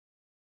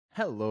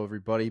Hello,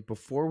 everybody.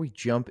 Before we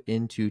jump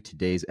into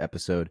today's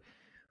episode,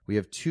 we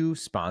have two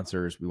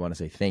sponsors we want to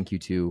say thank you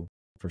to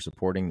for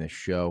supporting this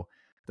show.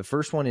 The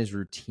first one is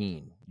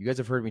Routine. You guys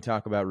have heard me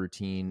talk about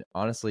Routine,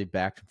 honestly,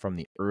 back from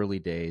the early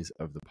days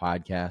of the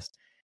podcast,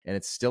 and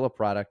it's still a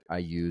product I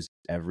use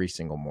every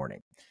single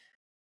morning.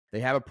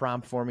 They have a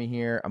prompt for me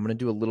here. I'm going to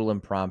do a little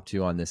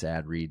impromptu on this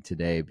ad read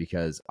today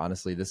because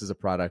honestly, this is a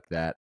product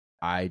that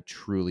I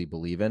truly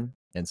believe in.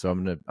 And so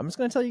I'm just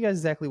going to tell you guys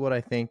exactly what I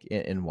think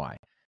and why.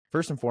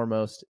 First and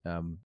foremost,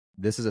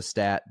 this is a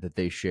stat that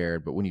they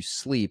shared, but when you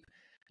sleep,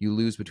 you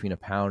lose between a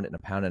pound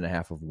and a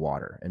half of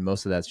water. And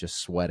most of that's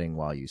just sweating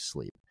while you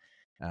sleep.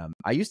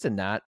 I used to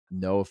not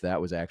know if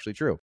that was actually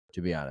true, to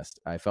be honest.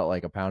 I felt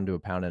like a pound to a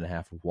pound and a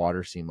half of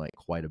water seemed like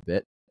quite a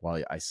bit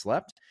while I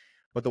slept.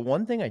 But the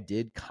one thing I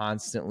did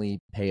constantly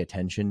pay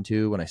attention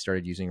to when I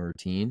started using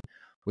Routine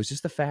was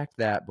just the fact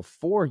that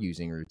before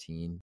using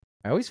Routine,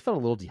 I always felt a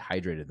little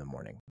dehydrated in the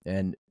morning.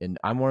 And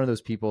I'm one of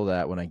those people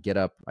that when I get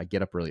up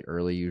really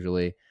early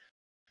usually.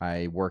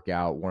 I work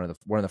out. One of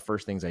the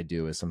first things I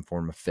do is some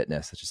form of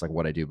fitness. It's just like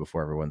what I do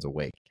before everyone's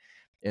awake.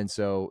 And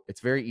so it's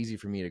very easy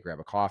for me to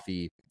grab a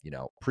coffee,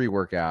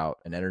 pre-workout,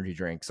 an energy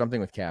drink, something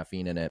with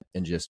caffeine in it,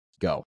 and just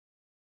go.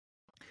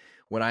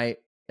 When I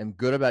am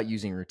good about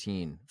using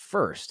Routine,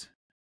 first,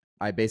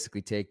 I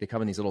basically they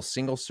come in these little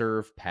single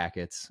serve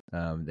packets.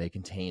 They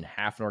contain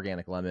half an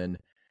organic lemon,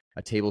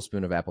 a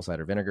tablespoon of apple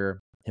cider vinegar,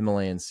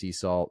 Himalayan sea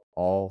salt,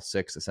 all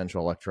 6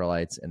 essential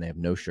electrolytes, and they have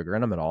no sugar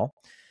in them at all.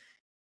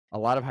 A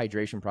lot of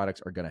hydration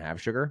products are going to have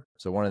sugar.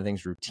 So one of the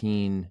things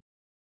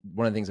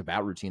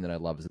about Routine that I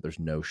love is that there's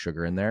no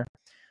sugar in there.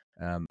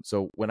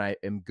 So when I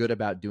am good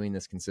about doing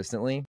this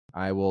consistently,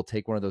 I will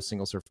take one of those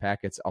single serve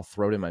packets, I'll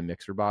throw it in my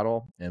mixer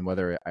bottle, and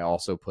whether I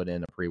also put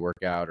in a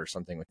pre-workout or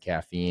something with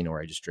caffeine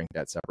or I just drink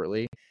that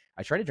separately,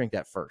 I try to drink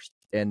that first.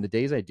 And the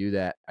days I do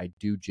that, I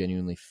do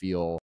genuinely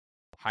feel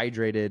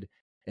hydrated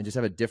and just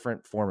have a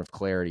different form of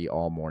clarity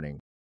all morning.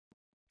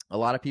 A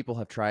lot of people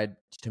have tried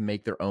to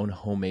make their own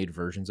homemade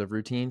versions of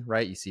Routine,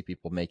 right? You see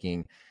people they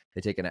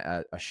take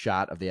a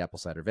shot of the apple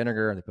cider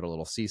vinegar, they put a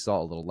little sea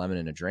salt, a little lemon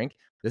in a drink.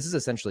 This is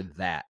essentially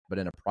that, but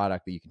in a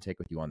product that you can take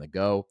with you on the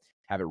go,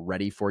 have it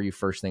ready for you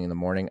first thing in the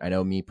morning. I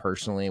know me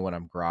personally, when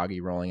I'm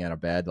groggy rolling out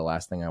of bed, the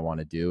last thing I want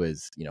to do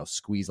is,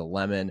 squeeze a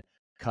lemon,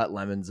 cut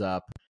lemons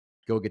up,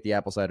 go get the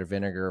apple cider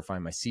vinegar,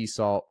 find my sea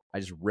salt. I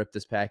just rip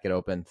this packet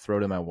open, throw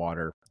it in my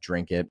water,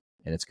 drink it,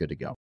 and it's good to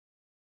go.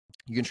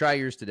 You can try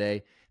yours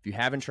today. If you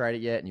haven't tried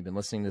it yet and you've been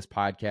listening to this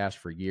podcast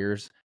for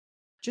years,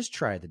 just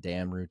try the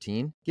damn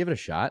Routine. Give it a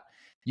shot.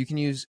 You can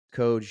use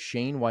code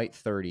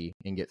ShaneWhite30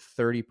 and get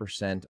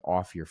 30%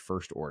 off your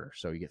first order.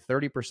 So you get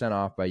 30%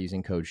 off by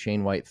using code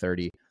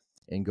ShaneWhite30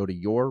 and go to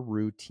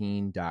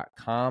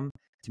yourroutine.com.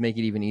 To make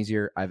it even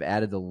easier, I've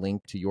added the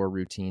link to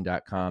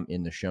yourroutine.com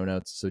in the show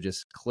notes. So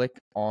just click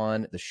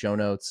on the show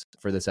notes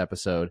for this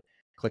episode,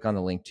 click on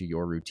the link to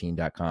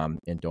yourroutine.com,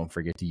 and don't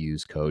forget to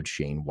use code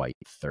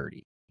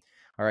ShaneWhite30.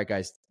 All right,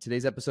 guys,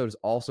 today's episode is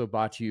also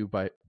brought to you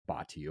by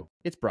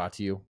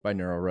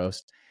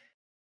NeuroRoast.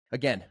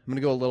 Again, I'm going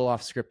to go a little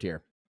off script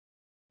here.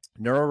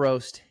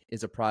 NeuroRoast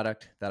is a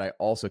product that I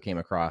also came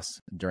across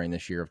during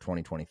this year of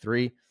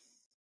 2023.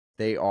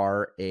 They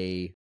are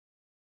a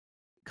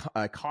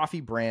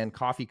coffee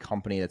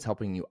company that's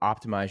helping you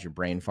optimize your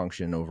brain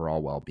function and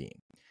overall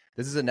well-being.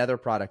 This is another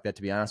product that,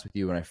 to be honest with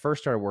you, when I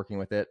first started working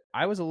with it,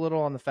 I was a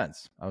little on the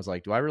fence. I was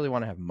like, do I really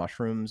want to have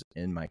mushrooms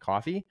in my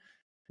coffee?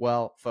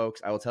 Well,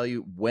 folks, I will tell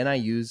you, when I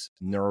use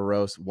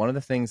NeuroRoast, one of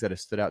the things that has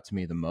stood out to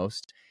me the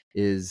most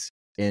is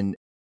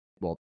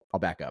I'll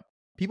back up.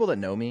 People that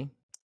know me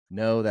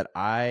know that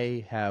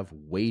I have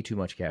way too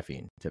much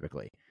caffeine,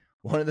 typically.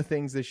 One of the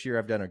things this year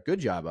I've done a good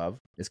job of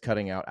is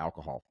cutting out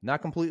alcohol.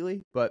 Not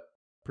completely, but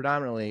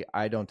predominantly,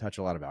 I don't touch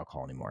a lot of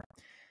alcohol anymore.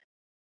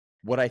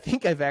 What I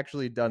think I've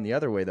actually done the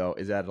other way, though,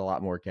 is add a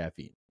lot more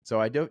caffeine. So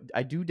I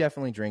do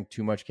definitely drink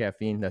too much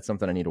caffeine. That's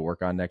something I need to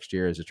work on next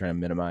year, is to try to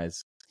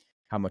minimize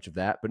how much of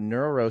that. But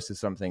NeuroRoast is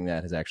something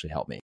that has actually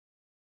helped me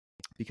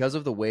because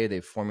of the way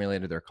they've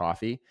formulated their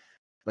coffee.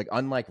 Like,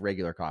 unlike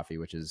regular coffee,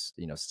 which is,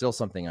 still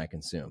something I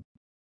consume,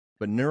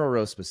 but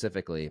NeuroRoast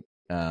specifically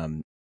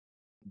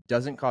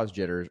doesn't cause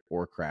jitters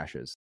or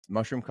crashes.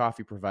 Mushroom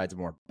coffee provides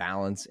more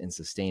balance and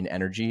sustained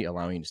energy,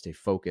 allowing you to stay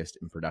focused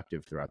and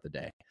productive throughout the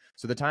day.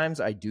 So the times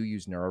I do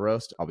use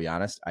NeuroRoast, I'll be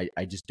honest,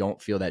 I just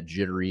don't feel that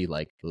jittery,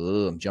 like,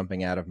 I'm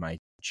jumping out of my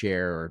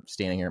chair or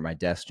standing here at my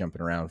desk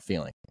jumping around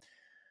feeling.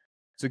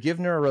 So give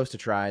NeuroRoast a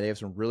try. They have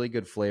some really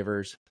good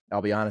flavors.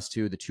 I'll be honest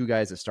too, the two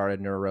guys that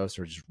started NeuroRoast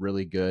are just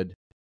really good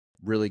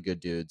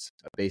dudes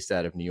based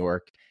out of New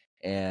York,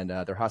 and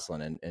they're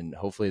hustling, and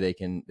hopefully they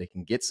can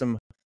get some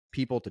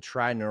people to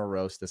try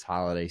NeuroRoast this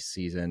holiday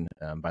season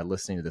by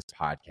listening to this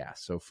podcast.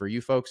 So for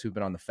you folks who've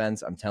been on the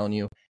fence, I'm telling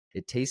you,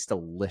 it tastes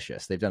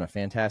delicious. They've done a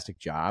fantastic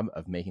job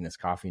of making this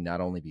coffee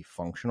not only be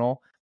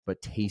functional,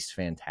 but taste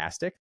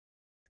fantastic.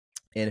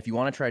 And if you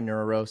want to try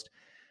NeuroRoast,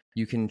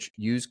 you can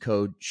use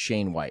code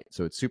ShaneWhite.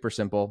 So it's super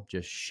simple,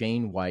 just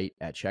ShaneWhite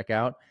at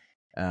checkout.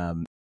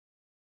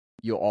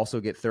 you'll also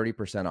get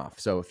 30% off.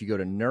 So if you go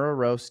to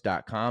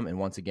neuroroast.com, and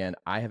once again,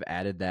 I have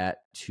added that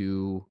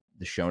to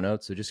the show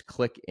notes. So just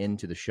click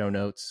into the show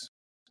notes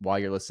while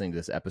you're listening to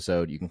this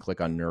episode. You can click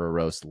on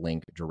NeuroRoast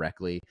link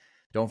directly.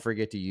 Don't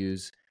forget to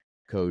use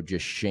code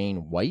just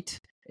Shane White,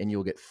 and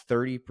you'll get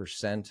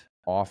 30%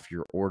 off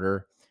your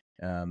order.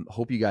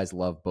 Hope you guys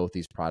love both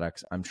these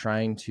products. I'm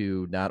trying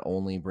to not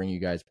only bring you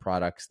guys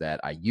products that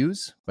I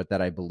use, but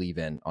that I believe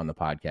in on the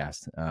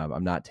podcast.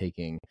 I'm not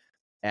taking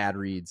ad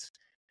reads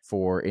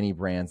for any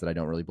brands that I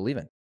don't really believe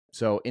in.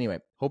 So anyway,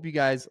 hope you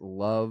guys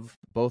love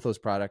both those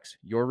products,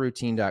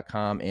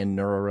 yourroutine.com and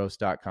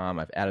neuroroast.com.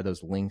 I've added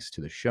those links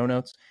to the show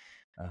notes.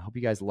 I hope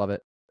you guys love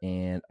it.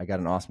 And I got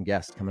an awesome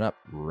guest coming up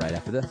right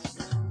after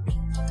this.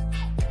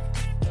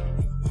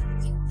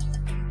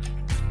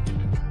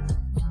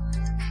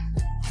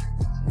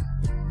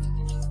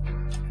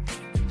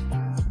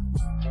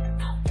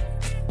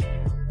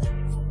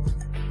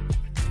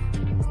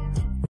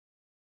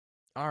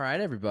 All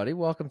right, everybody.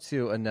 Welcome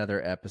to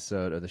another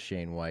episode of the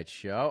Shane White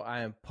Show.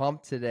 I am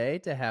pumped today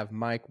to have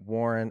Mike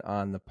Warren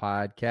on the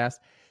podcast.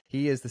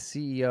 He is the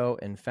CEO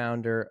and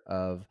founder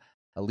of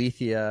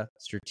Alethia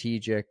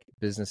Strategic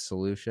Business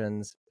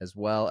Solutions, as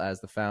well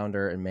as the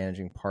founder and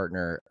managing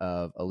partner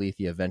of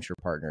Alethia Venture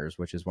Partners,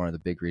 which is one of the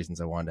big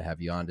reasons I wanted to have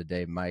you on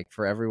today, Mike.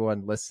 For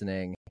everyone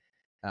listening,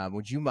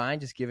 would you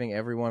mind just giving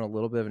everyone a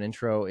little bit of an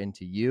intro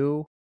into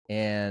you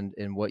and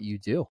what you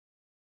do?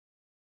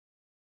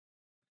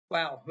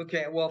 Wow.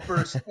 Okay. Well,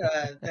 first,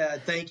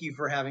 thank you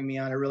for having me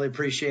on. I really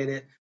appreciate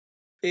it.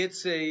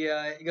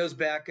 It goes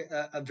back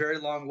a very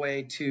long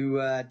way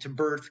to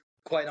birth.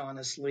 Quite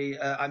honestly,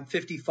 I'm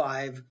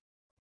 55,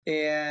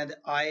 and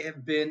I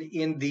have been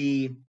in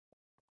the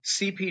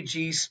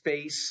CPG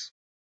space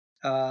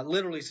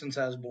literally since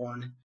I was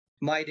born.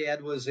 My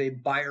dad was a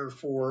buyer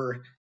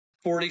for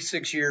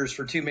 46 years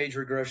for two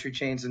major grocery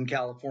chains in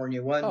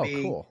California. One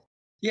being, Cool.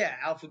 yeah,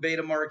 Alpha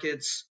Beta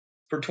Markets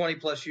for 20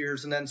 plus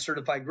years, and then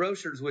Certified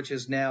Grocers, which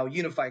is now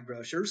Unified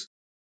Grocers.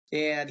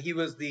 And he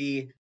was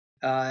the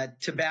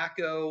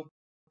tobacco,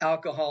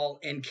 alcohol,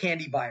 and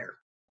candy buyer.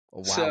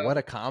 Wow, so, what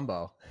a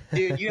combo.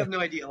 Dude, you have no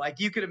idea. Like,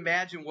 you could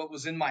imagine what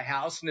was in my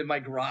house and in my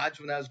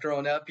garage when I was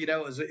growing up. You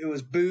know, it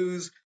was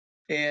booze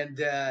and,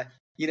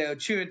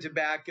 chewing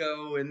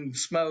tobacco and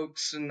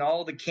smokes and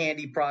all the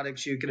candy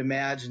products you could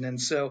imagine.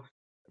 And so,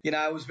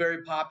 I was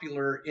very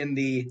popular in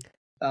the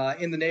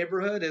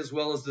neighborhood as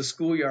well as the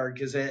schoolyard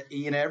because,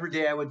 every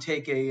day I would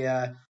take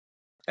I'd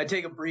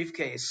take a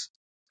briefcase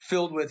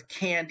filled with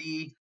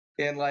candy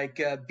and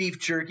like beef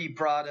jerky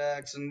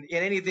products and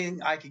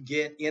anything I could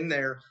get in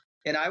there.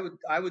 And I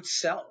would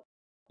sell.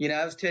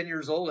 I was 10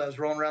 years old. I was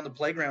rolling around the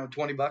playground with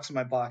 $20 in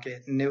my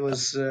pocket, and it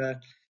was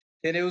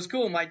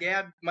cool. My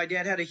dad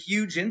had a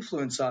huge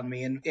influence on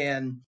me,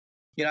 and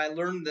I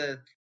learned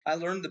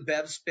the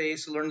bev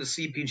space, I learned the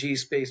CPG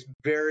space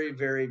very,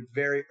 very,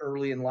 very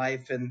early in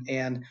life,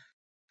 and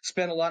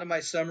spent a lot of my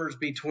summers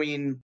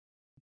between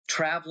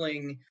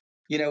traveling,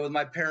 with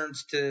my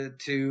parents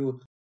to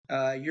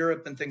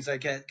Europe and things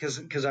like that,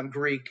 because I'm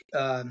Greek.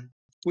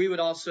 We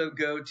would also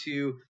go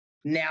to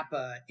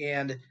Napa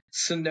and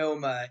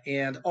Sonoma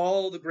and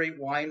all the great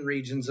wine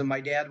regions. And my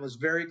dad was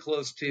very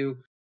close to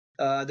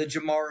the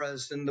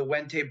Jamaras and the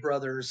Wente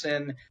brothers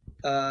and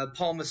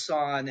Paul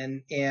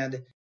Masson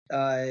and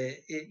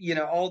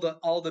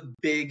all the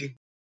big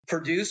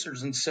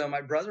producers. And so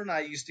my brother and I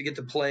used to get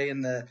to play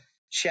in the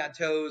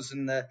chateaus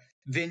and the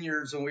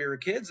vineyards when we were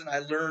kids. And I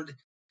learned,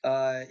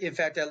 in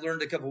fact, I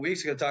learned a couple of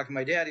weeks ago talking to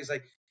my dad. He's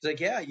like,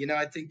 yeah,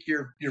 I think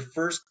your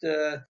first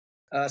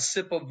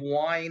sip of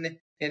wine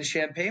and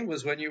champagne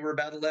was when you were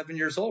about 11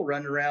 years old,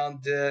 running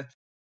around,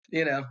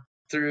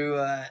 through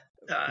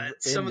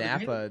some in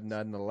of Napa,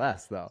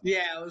 nonetheless, though.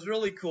 Yeah, it was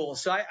really cool.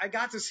 So I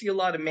got to see a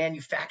lot of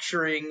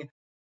manufacturing,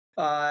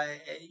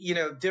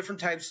 different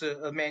types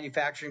of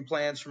manufacturing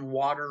plants, from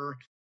water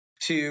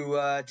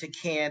to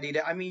candy.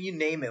 I mean, you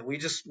name it. We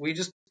just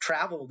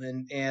traveled,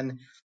 and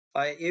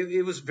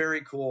it was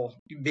very cool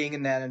being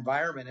in that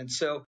environment. And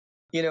so,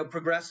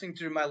 progressing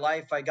through my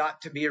life, I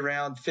got to be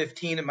around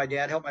 15, and my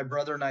dad helped my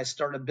brother and I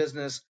start a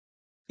business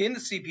in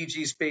the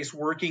CPG space,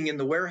 working in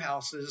the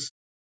warehouses,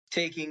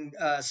 taking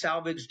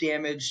salvaged,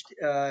 damaged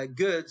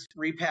goods,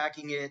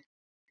 repacking it,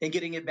 and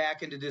getting it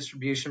back into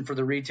distribution for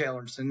the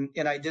retailers. And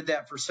I did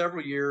that for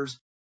several years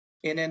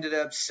and ended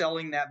up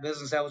selling that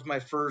business. That was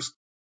my first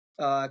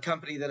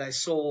company that I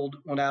sold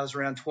when I was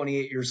around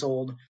 28 years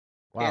old.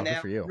 Wow, and good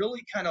that for you.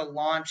 really kind of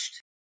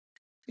launched,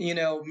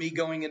 me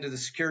going into the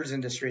securities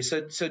industry.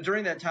 So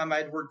during that time,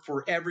 I'd worked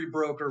for every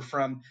broker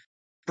from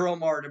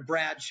Bromar to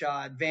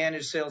Bradshaw,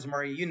 Advantage Sales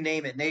Marketing, you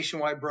name it,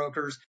 nationwide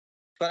brokers.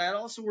 But I'd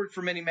also worked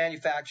for many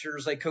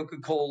manufacturers like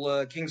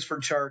Coca-Cola,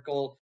 Kingsford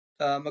Charcoal,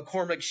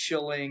 McCormick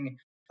Schilling,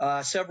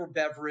 several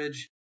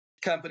beverage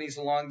companies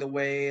along the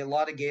way, a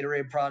lot of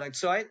Gatorade products.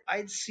 So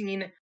I'd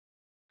seen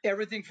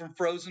everything from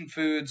frozen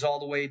foods all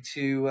the way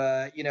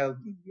to,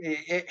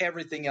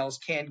 everything else,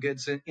 canned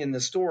goods in the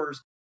stores.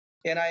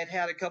 And I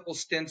had a couple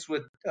stints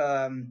with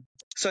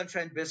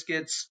Sunshine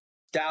Biscuits,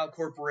 Dow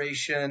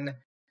Corporation,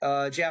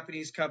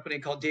 Japanese company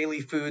called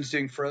Daily Foods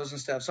doing frozen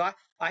stuff. So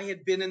I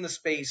had been in the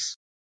space,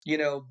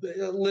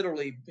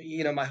 literally,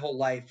 my whole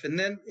life. And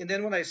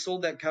then when I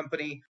sold that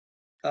company,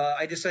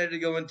 I decided to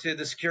go into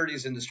the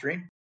securities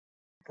industry,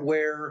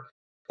 where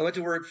I went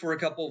to work for a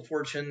couple of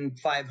Fortune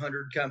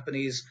 500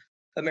 companies,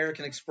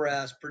 American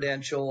Express,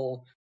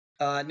 Prudential,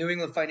 New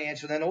England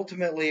Financial. Then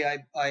ultimately,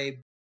 I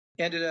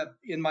ended up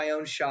in my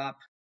own shop,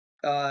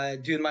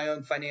 doing my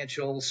own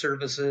financial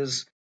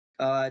services.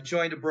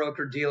 Joined a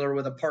broker dealer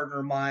with a partner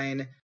of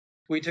mine.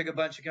 We took a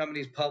bunch of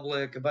companies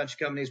public, a bunch of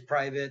companies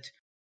private.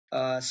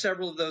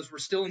 Several of those were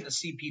still in the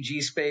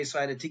CPG space. So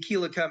I had a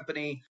tequila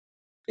company,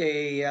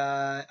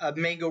 a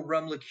mango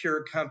rum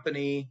liqueur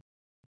company,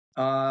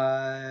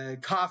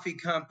 coffee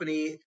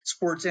company,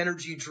 sports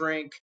energy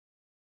drink.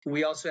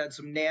 We also had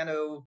some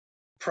nano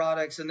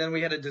products, and then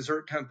we had a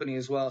dessert company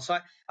as well. So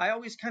I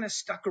always kind of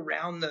stuck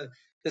around the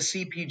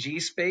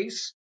CPG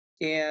space.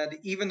 And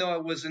even though I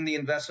was in the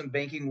investment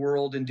banking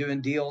world and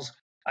doing deals,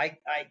 I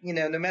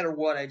no matter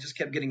what, I just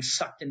kept getting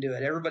sucked into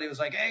it. Everybody was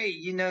like, "Hey,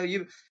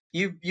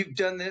 you've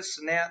done this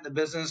and that in the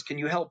business. Can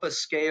you help us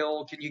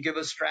scale? Can you give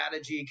us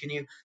strategy?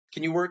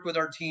 Can you work with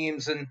our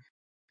teams?" And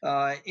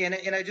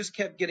I just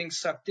kept getting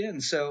sucked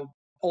in. So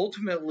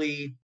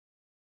ultimately,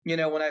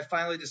 when I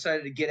finally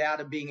decided to get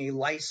out of being a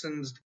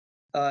licensed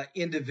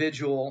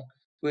individual,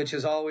 which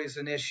is always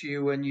an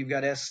issue when you've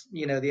got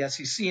the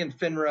SEC and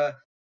FINRA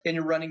and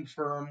you're running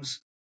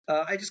firms,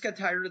 I just got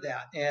tired of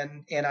that,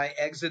 and I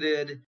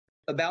exited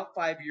about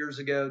 5 years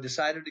ago.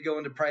 Decided to go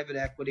into private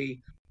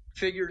equity.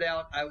 Figured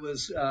out I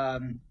was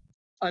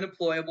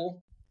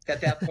unemployable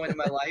at that point in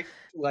my life.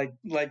 Like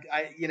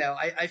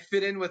I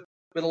fit in with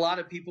a lot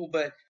of people,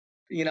 but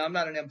I'm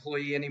not an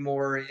employee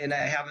anymore, and I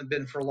haven't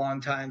been for a long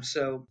time.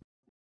 So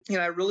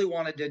I really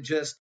wanted to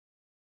just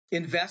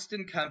invest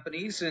in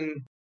companies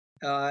and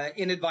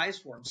in advice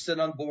for them,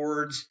 sit on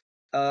boards,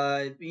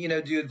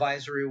 do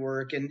advisory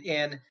work.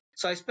 And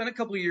so I spent a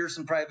couple of years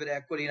in private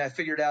equity, and I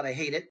figured out I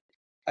hate it.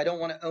 I don't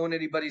want to own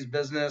anybody's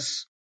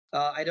business.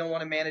 I don't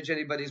want to manage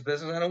anybody's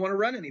business. I don't want to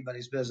run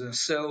anybody's business.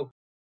 So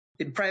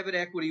private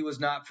equity was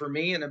not for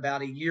me. And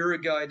about a year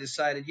ago, I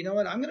decided, you know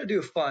what, I'm going to do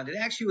a fund. It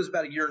actually was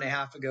about a year and a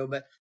half ago,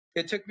 but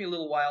it took me a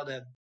little while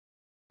to,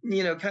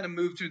 kind of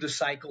move through the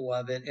cycle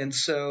of it. And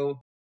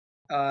so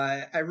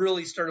I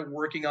really started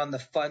working on the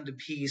fund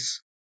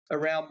piece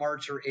around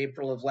March or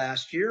April of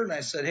last year. And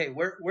I said, hey,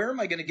 where am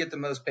I going to get the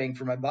most bang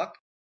for my buck?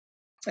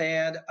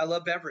 And I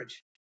love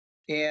beverage,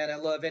 and I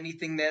love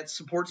anything that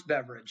supports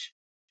beverage,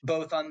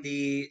 both on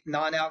the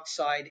non-alc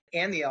side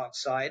and the alc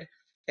side.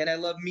 And I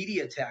love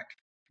media tech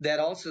that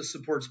also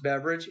supports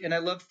beverage. And I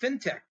love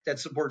fintech that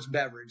supports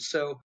beverage.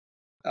 So,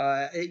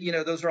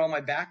 those are all my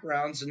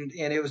backgrounds. And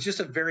it was just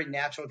a very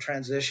natural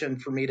transition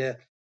for me to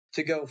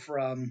go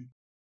from,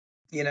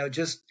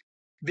 just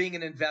being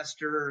an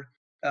investor,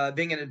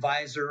 being an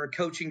advisor,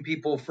 coaching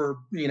people for,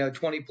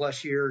 20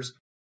 plus years,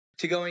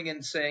 to going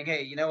and saying,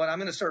 hey, you know what, I'm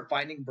going to start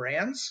finding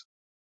brands,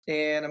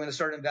 and I'm going to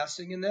start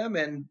investing in them,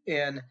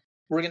 and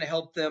we're going to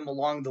help them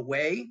along the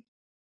way,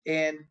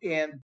 and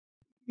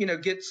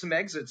get some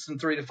exits in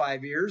 3 to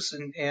 5 years,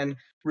 and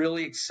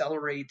really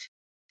accelerate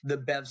the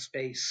bev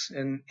space.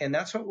 And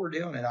that's what we're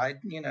doing. And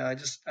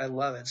I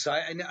love it. So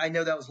I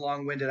know that was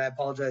long winded. I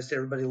apologize to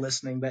everybody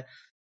listening, but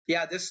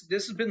yeah, this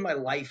has been my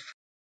life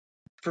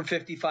for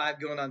 55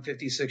 going on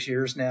 56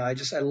 years now.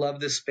 I love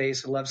this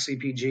space. I love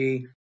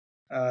CPG.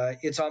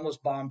 It's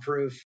almost bomb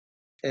proof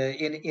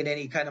in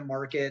any kind of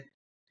market.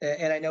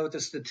 And I know what the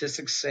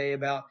statistics say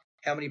about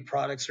how many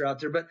products are out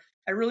there, but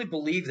I really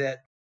believe that,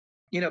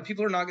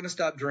 people are not going to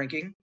stop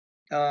drinking,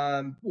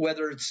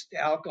 whether it's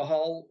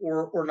alcohol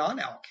or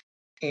non-alc.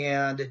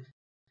 And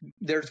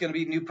there's going to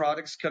be new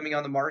products coming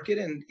on the market,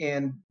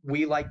 and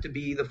we like to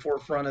be the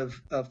forefront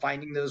of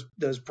finding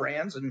those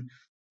brands, and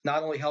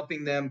not only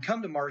helping them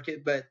come to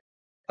market, but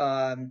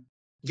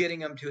getting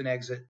them to an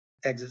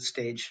exit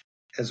stage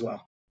as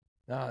well.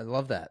 No, I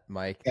love that,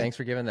 Mike. Yeah. Thanks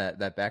for giving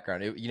that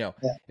background.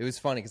 It was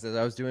funny because as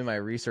I was doing my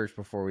research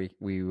before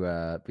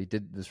we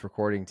did this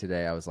recording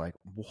today, I was like,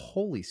 well,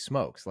 holy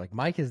smokes! Like,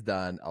 Mike has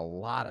done a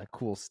lot of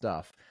cool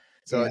stuff.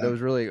 So that was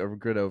really a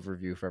good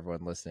overview for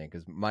everyone listening,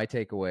 because my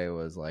takeaway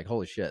was like,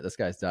 holy shit, this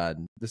guy's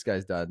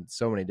done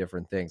so many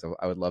different things.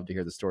 I would love to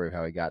hear the story of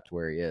how he got to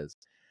where he is.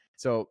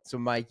 So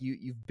Mike,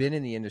 you've been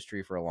in the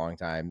industry for a long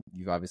time.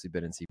 You've obviously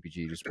been in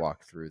CPG. Just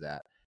walk through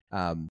that.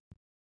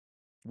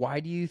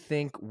 Why do you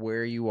think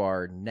where you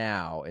are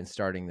now and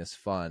starting this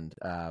fund,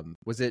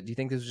 do you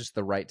think this was just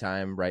the right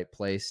time, right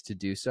place to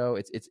do so?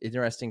 It's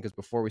interesting because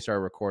before we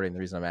started recording, the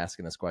reason I'm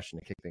asking this question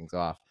to kick things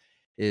off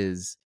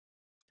is,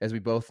 as we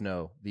both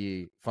know,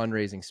 the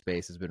fundraising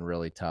space has been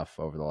really tough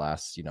over the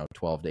last,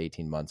 12 to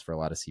 18 months for a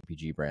lot of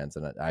CPG brands.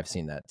 And I've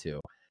seen that too.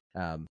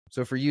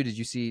 So for you, did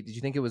you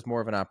think it was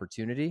more of an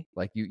opportunity?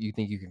 Like you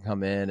think you can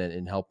come in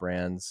and help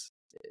brands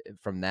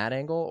from that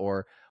angle,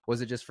 or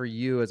was it just for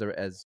you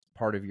as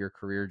part of your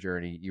career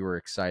journey, you were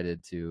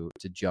excited to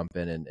jump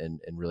in and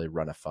really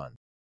run a fund?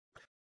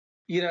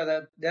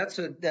 That's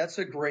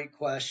a great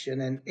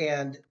question.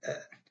 And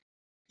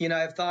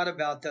I've thought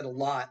about that a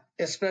lot,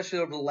 especially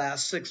over the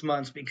last 6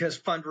 months, because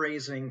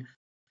fundraising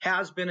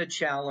has been a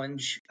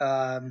challenge,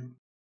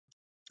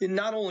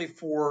 not only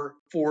for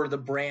the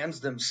brands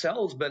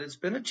themselves, but it's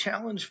been a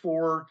challenge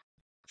for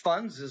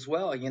funds as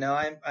well.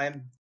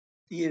 I'm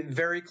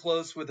very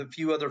close with a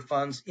few other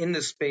funds in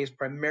this space,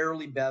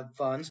 primarily Bev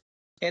funds,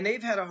 and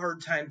they've had a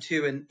hard time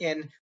too.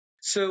 And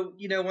so,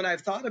 when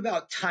I've thought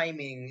about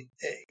timing,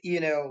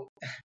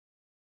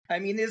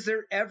 is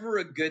there ever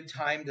a good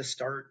time to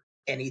start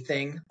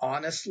anything?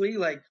 Honestly,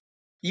 like,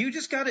 you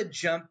just got to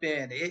jump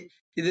in.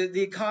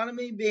 The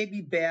economy may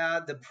be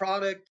bad, the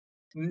product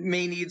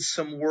may need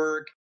some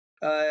work.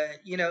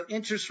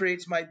 Interest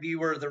rates might be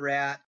where they're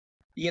at.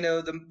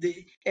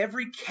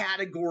 Every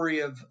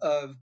category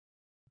of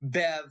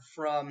Bev,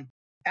 from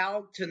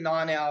alc to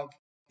non-alc,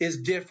 is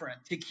different.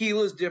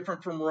 Tequila is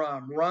different from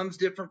rum. Rum's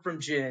different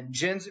from gin.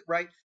 Gin's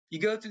right. You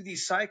go through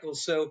these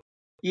cycles. So,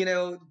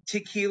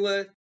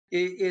 tequila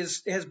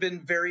has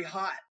been very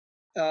hot.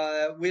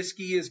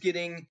 Whiskey is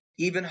getting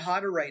even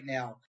hotter right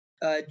now.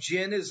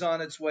 Gin is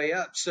on its way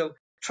up. So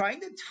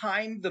trying to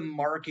time the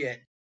market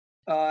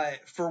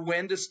for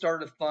when to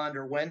start a fund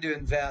or when to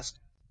invest,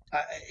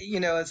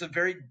 as a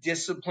very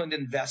disciplined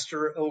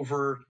investor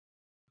over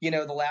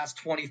the last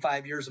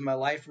 25 years of my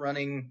life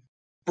running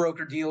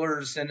broker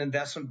dealers and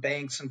investment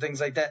banks and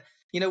things like that.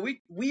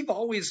 We've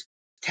always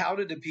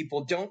touted to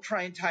people, don't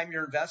try and time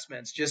your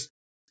investments. Just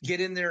get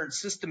in there and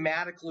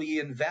systematically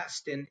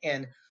invest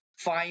and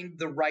find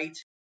the right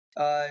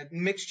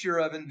mixture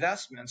of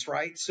investments,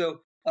 right?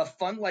 So a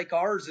fund like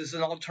ours is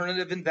an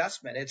alternative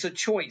investment. It's a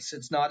choice.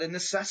 It's not a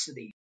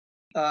necessity.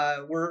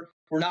 We're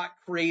not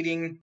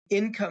creating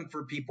income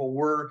for people.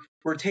 We're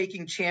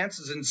taking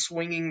chances and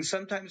swinging,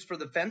 sometimes for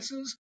the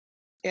fences,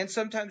 and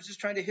sometimes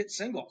just trying to hit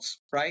singles,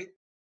 right?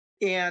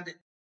 And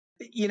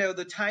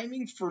the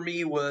timing for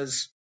me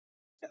was,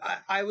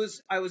 I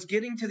was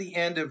getting to the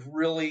end of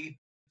really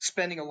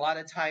spending a lot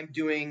of time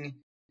doing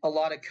a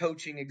lot of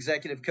coaching,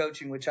 executive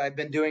coaching, which I've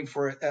been doing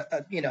for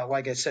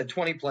like I said,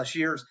 20 plus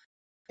years.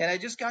 And I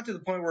just got to the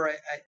point where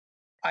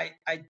I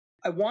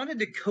wanted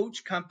to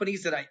coach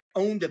companies that I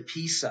owned a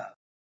piece of,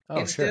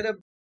 instead of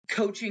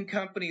coaching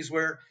companies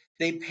where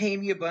they pay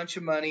me a bunch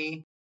of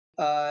money,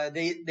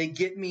 they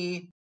get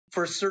me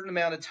for a certain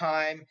amount of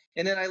time,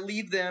 and then I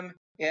leave them,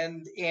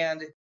 and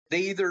they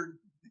either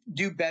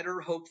do better,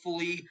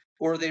 hopefully,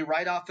 or they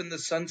ride off in the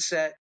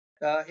sunset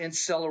and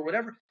sell or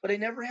whatever. But I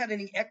never had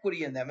any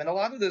equity in them. And a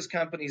lot of those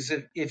companies,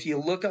 if you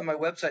look on my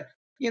website,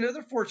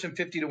 they're Fortune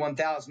 50 to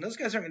 1,000. Those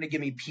guys aren't going to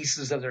give me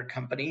pieces of their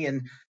company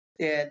and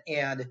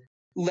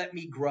let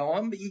me grow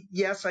them.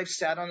 Yes, I've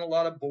sat on a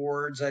lot of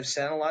boards. I've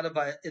sat on a lot of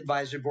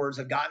advisory boards.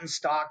 I've gotten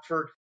stock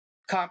for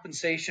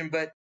compensation,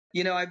 but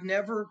I've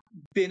never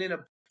been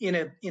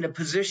in a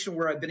position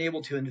where I've been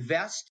able to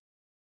invest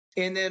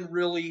and then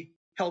really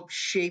help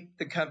shape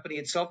the company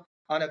itself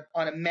on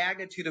a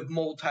magnitude of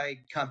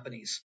multi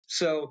companies.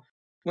 So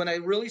when I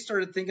really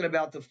started thinking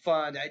about the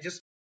fund,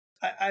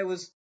 I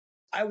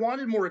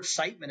wanted more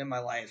excitement in my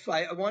life.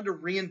 I wanted to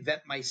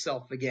reinvent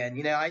myself again.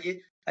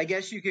 I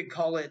guess you could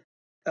call it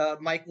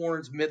Mike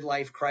Warren's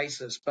midlife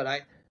crisis.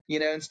 But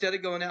instead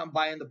of going out and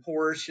buying the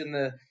Porsche and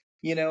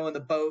and the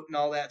boat and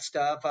all that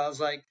stuff, I was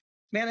like,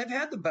 man, I've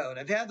had the boat,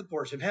 I've had the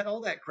Porsche, I've had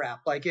all that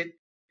crap. Like,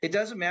 it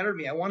doesn't matter to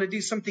me. I want to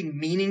do something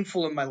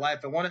meaningful in my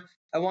life. I want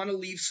to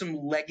leave some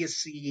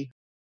legacy,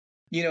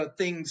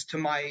 things to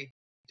my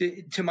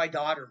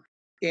daughter,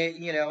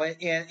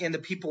 and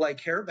the people I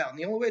care about. And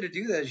the only way to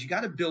do that is you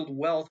got to build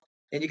wealth,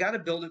 and you got to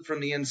build it from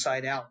the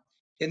inside out.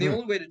 And the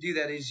only way to do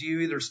that is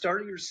you either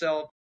start it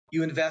yourself,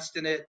 you invest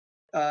in it,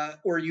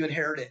 or you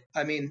inherit it.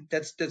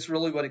 That's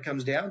really what it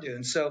comes down to.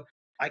 And so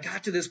I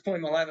got to this point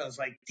in my life, I was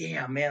like,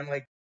 damn, man,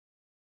 like,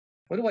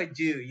 what do I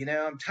do?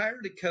 I'm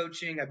tired of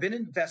coaching. I've been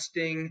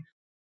investing,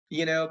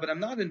 but I'm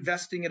not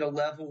investing at a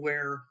level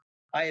where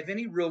I have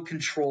any real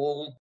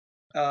control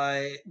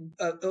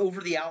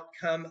over the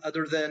outcome,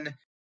 other than,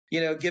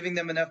 giving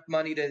them enough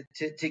money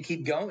to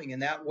keep going.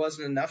 And that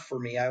wasn't enough for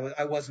me.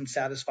 I wasn't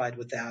satisfied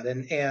with that.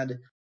 And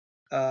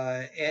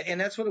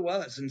that's what it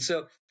was. And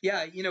so,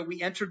 yeah,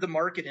 we entered the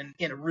market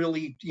in a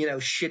really,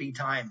 shitty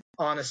time,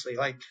 honestly.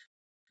 Like,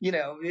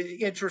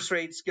 interest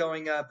rates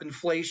going up,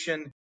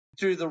 inflation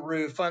through the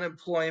roof,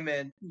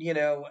 unemployment,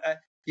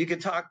 you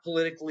could talk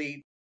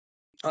politically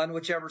on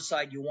whichever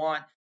side you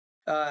want.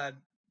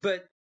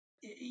 But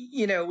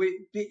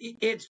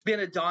it's been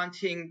a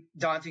daunting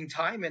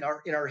time in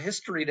our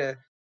history to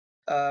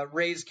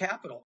raise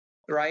capital,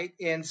 right?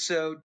 And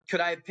so,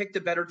 could I have picked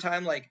a better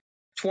time, like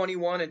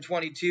 21 and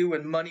 22,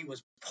 when money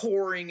was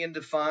pouring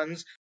into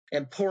funds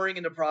and pouring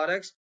into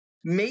products?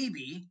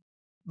 Maybe.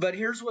 But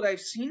here's what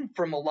I've seen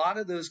from a lot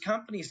of those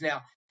companies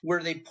now,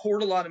 where they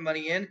poured a lot of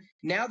money in.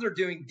 Now they're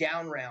doing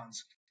down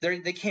rounds.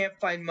 They can't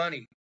find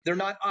money. They're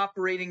not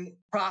operating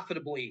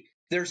profitably.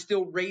 They're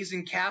still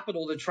raising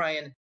capital to try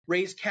and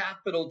raise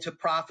capital to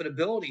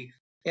profitability.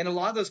 And a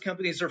lot of those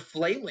companies are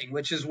flailing,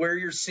 which is where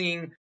you're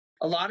seeing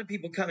a lot of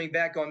people coming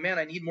back going, man,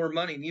 I need more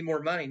money, need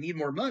more money, need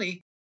more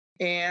money.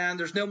 And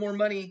there's no more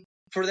money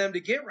for them to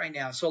get right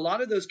now. So a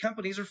lot of those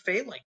companies are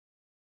failing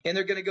and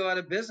they're going to go out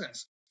of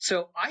business.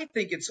 So I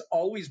think it's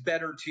always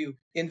better to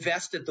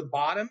invest at the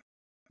bottom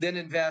than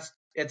invest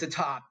at the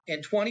top.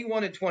 And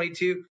 21 and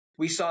 22,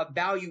 we saw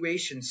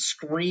valuations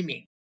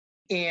screaming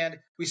and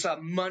we saw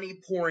money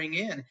pouring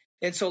in.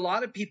 And so a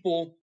lot of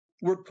people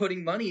were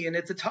putting money in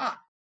at the top.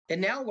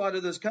 And now a lot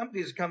of those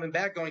companies are coming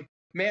back going,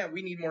 man,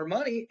 we need more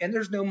money. And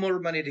there's no more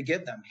money to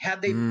give them.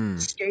 Had they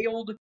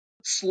scaled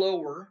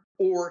slower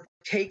or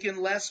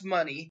taken less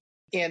money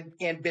and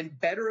been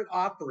better at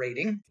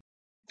operating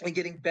and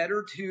getting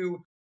better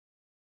to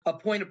a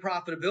point of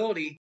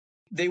profitability,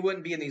 they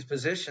wouldn't be in these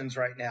positions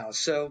right now.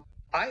 So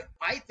I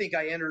think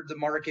I entered the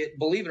market,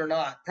 believe it or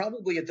not,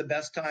 probably at the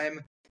best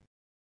time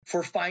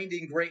for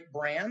finding great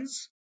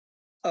brands,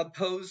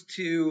 opposed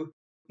to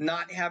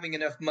not having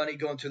enough money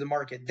going through the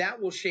market.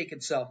 That will shake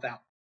itself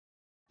out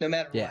no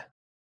matter what.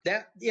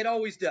 That it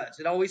always does.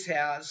 It always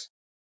has.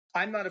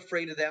 I'm not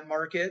afraid of that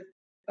market.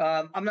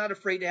 I'm not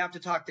afraid to have to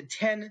talk to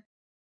 10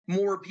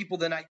 more people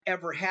than I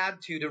ever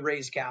had to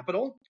raise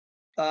capital.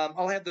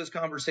 I'll have those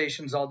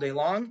conversations all day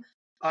long.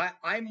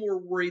 I'm more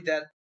worried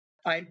that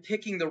I'm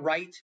picking the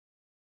right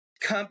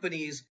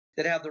companies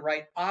that have the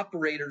right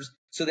operators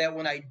so that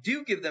when I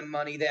do give them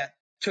money that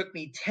took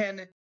me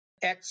 10x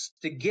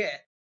to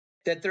get,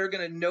 that they're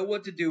going to know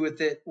what to do with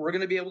it. We're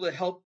going to be able to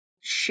help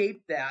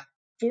shape that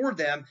for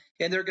them,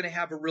 and they're going to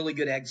have a really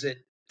good exit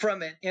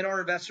from it, and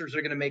our investors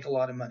are going to make a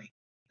lot of money.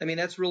 I mean,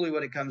 that's really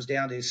what it comes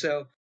down to.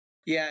 So,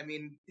 yeah, I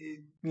mean,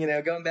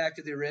 going back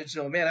to the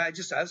original, man, I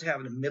was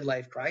having a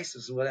midlife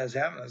crisis of what I was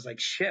having. I was like,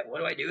 shit, what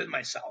do I do with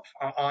myself?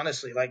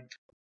 Honestly, like,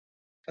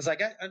 I was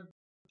like,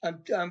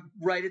 I'm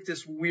right at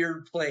this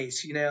weird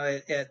place,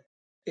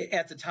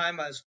 at the time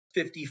I was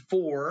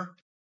 54,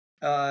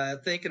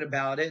 thinking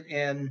about it.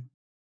 And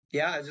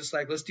yeah, I was just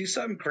like, let's do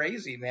something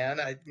crazy, man.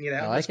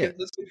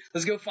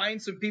 Let's go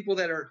find some people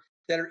that are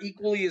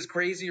equally as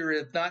crazy, or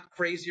if not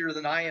crazier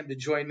than I am, to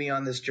join me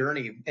on this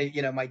journey.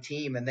 My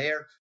team, and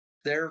they're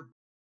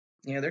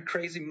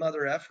crazy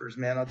mother effers,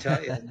 man. I'll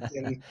tell you.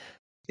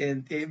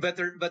 But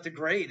they're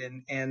great.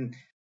 And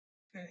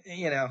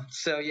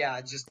so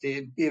yeah,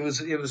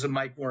 it was a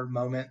Mike Warren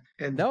moment.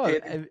 And no,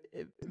 it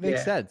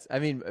makes sense. I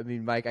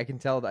mean, Mike, I can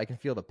feel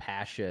the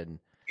passion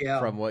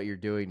from what you're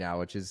doing now,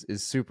 which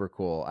is super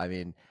cool. I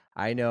mean,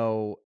 I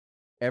know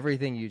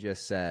everything you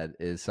just said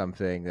is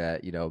something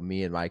that,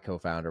 me and my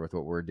co-founder, with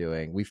what we're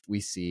doing, we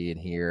see and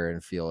hear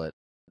and feel it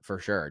for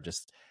sure.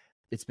 Just,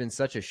 it's been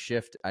such a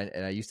shift.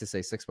 And I used to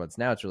say 6 months.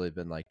 Now it's really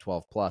been like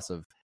 12 plus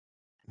of,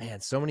 man,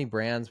 so many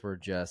brands were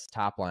just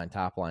top line.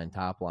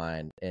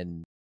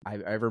 And I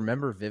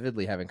remember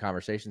vividly having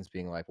conversations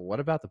being like, well, what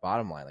about the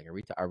bottom line? Like,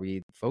 are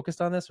we focused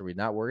on this? Are we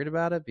not worried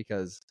about it?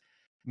 Because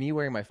me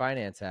wearing my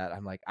finance hat,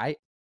 I'm like,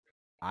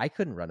 I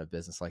couldn't run a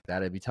business like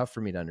that. It'd be tough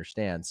for me to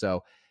understand.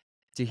 So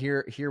to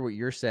hear what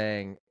you're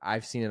saying,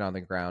 I've seen it on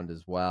the ground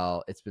as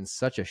well. It's been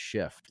such a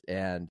shift,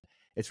 and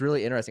it's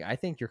really interesting. I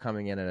think you're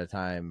coming in at a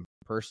time,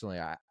 personally,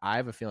 I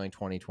have a feeling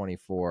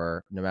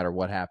 2024, no matter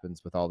what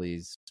happens with all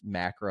these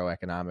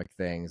macroeconomic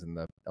things and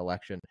the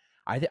election,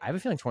 I have a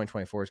feeling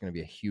 2024 is going to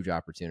be a huge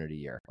opportunity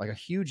year, like a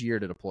huge year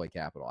to deploy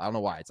capital. I don't know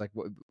why. It's like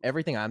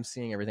everything I'm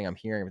seeing, everything I'm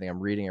hearing, everything I'm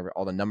reading,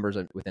 all the numbers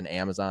within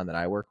Amazon that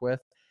I work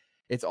with,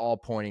 it's all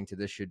pointing to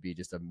this should be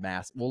just a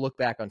mass. We'll look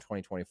back on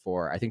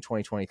 2024. I think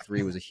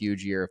 2023 was a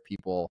huge year of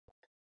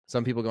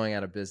some people going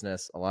out of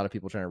business, a lot of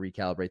people trying to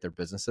recalibrate their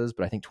businesses.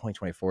 But I think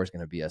 2024 is going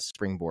to be a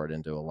springboard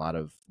into a lot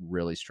of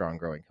really strong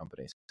growing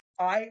companies.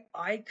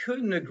 I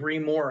couldn't agree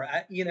more.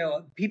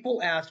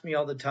 People ask me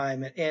all the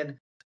time, and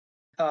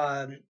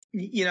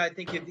I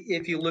think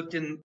if you looked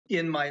in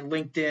my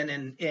LinkedIn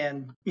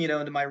and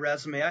into my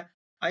resume,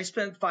 I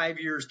spent 5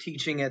 years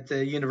teaching at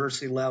the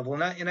university level,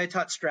 and I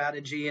taught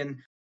strategy and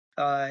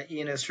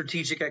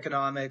strategic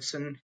economics,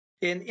 and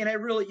I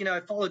really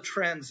I followed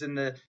trends in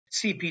the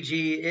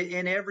CPG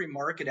in every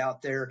market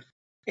out there.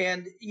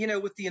 And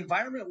with the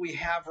environment we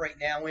have right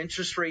now,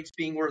 interest rates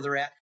being where they're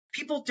at,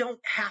 people don't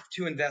have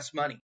to invest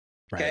money.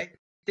 Okay, right.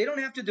 They don't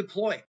have to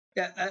deploy.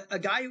 A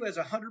guy who has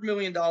 $100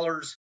 million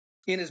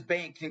in his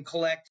bank can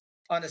collect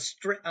on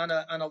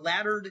a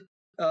laddered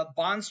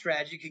bond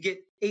strategy, could get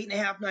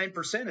 8.5%,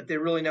 9% if they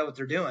really know what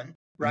they're doing,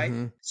 right?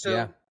 Mm-hmm.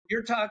 So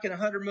you're talking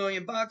 $100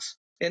 million,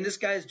 and this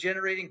guy's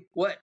generating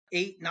what,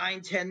 8,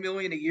 9, 10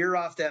 million a year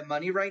off that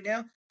money right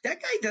now. That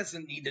guy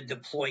doesn't need to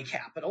deploy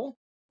capital.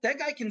 That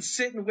guy can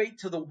sit and wait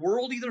till the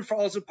world either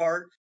falls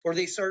apart or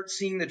they start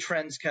seeing the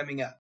trends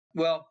coming up.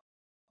 Well,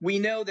 we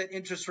know that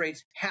interest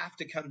rates have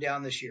to come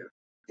down this year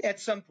at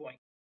some point.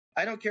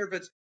 I don't care if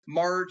it's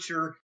March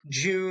or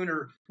June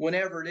or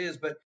whenever it is,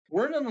 but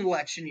we're in an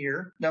election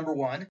year, number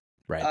one.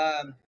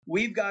 Right.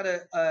 We've got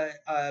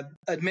a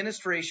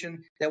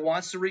administration that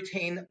wants to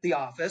retain the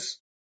office.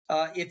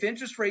 If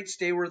interest rates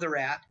stay where they're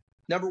at,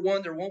 number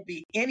one, there won't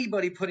be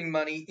anybody putting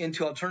money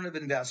into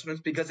alternative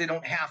investments because they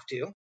don't have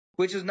to,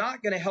 which is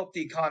not going to help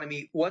the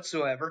economy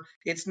whatsoever.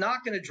 It's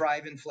not going to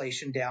drive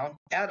inflation down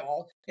at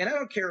all. And I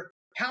don't care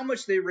how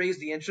much they raise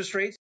the interest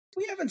rates.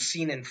 We haven't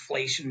seen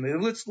inflation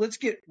move. Let's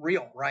get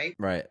real, right?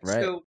 Right.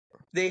 So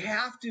they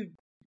have to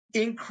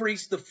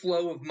increase the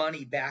flow of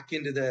money back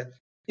into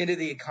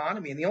the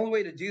economy. And the only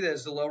way to do that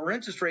is to lower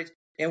interest rates.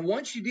 And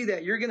once you do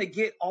that, you're going to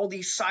get all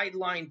these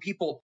sideline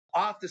people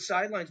off the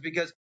sidelines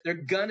because they're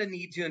going to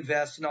need to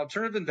invest in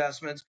alternative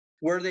investments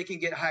where they can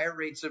get higher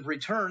rates of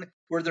return,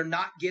 where they're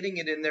not getting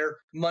it in their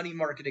money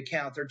market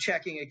account, their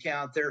checking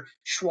account, their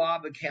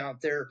Schwab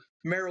account, their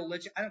Merrill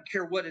Lynch. I don't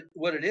care what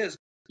it is,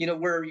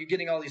 where you're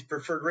getting all these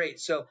preferred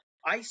rates. So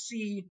I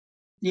see,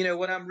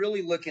 what I'm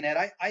really looking at,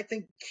 I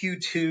think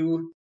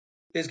Q2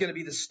 is going to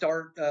be the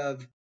start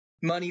of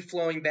money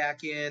flowing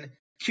back in.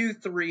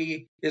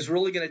 Q3 is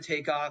really going to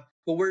take off,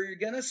 but where you're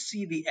going to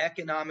see the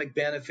economic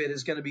benefit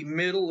is going to be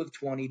middle of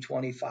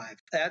 2025.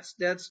 That's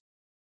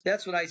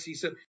what I see.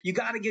 So you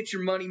got to get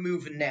your money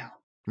moving now.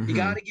 Mm-hmm. You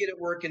got to get it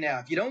working now.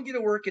 If you don't get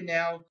it working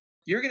now,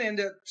 you're going to end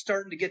up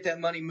starting to get that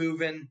money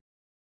moving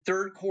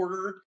third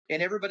quarter,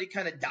 and everybody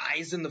kind of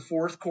dies in the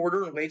fourth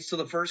quarter and waits till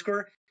the first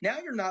quarter. Now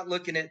you're not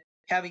looking at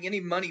having any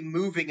money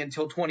moving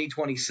until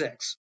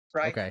 2026,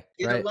 right? Okay.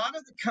 And right. a lot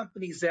of the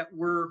companies that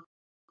we're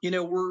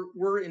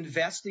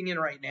investing in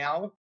right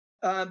now,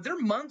 they're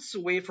months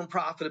away from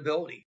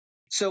profitability.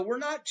 So we're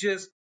not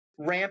just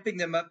ramping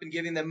them up and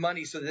giving them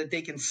money so that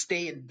they can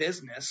stay in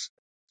business.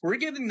 We're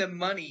giving them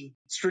money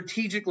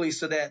strategically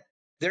so that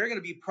they're going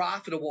to be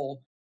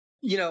profitable,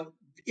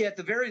 at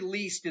the very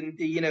least in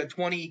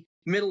the,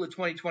 middle of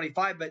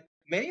 2025, but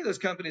many of those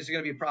companies are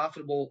going to be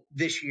profitable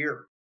this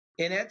year.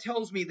 And that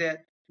tells me that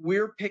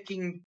we're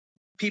picking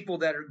people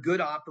that are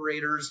good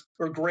operators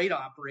or great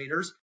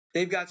operators.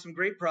 They've got some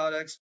great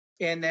products,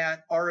 and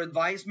that our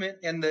advisement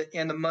and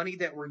the money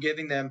that we're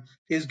giving them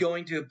is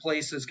going to a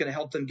place that's going to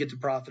help them get to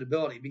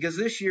profitability. Because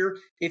this year,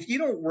 if you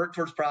don't work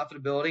towards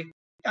profitability,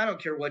 I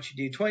don't care what you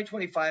do,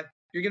 2025,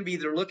 you're going to be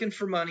either looking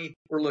for money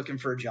or looking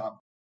for a job.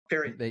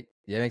 Period.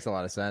 Yeah, it makes a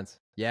lot of sense.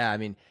 Yeah, I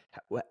mean,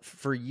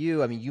 for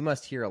you, you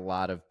must hear a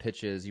lot of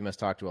pitches. You must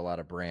talk to a lot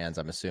of brands,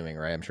 I'm assuming,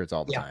 right? I'm sure it's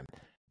all the time.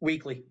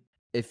 Weekly.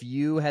 If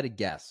you had a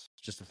guess,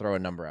 just to throw a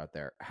number out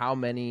there, how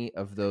many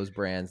of those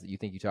brands that you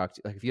think you talk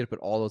to, like if you had to put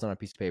all those on a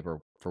piece of paper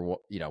for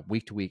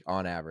week to week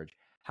on average,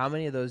 how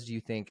many of those do you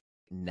think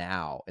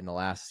now in the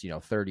last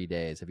 30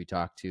 days have you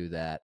talked to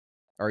that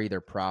are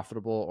either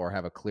profitable or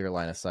have a clear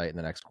line of sight in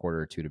the next quarter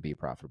or two to be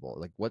profitable?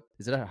 Like, what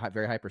is it, a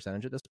very high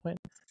percentage at this point?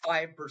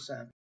 5%.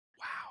 Wow.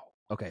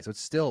 Okay, so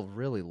it's still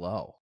really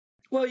low.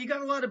 Well, you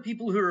got a lot of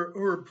people who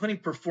are putting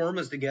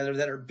performas together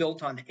that are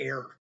built on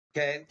air.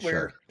 Okay,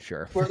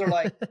 sure. where they're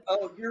like,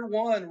 oh, year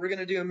one, we're going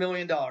to do $1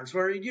 million.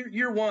 Where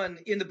year one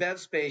in the bev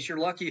space, you're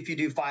lucky if you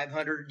do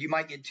 500, you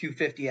might get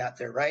 250 out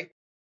there, right?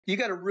 You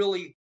got to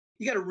really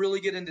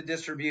get into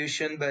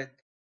distribution. But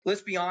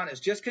let's be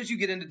honest, just because you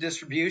get into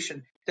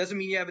distribution doesn't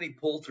mean you have any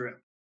pull through.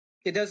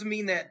 It doesn't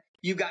mean that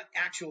you got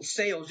actual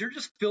sales. You're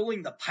just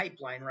filling the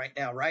pipeline right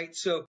now, right?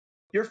 So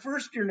your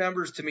first year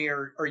numbers to me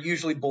are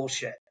usually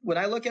bullshit. When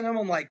I look at them,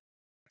 I'm like,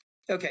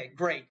 okay,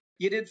 great.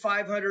 You did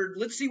 500.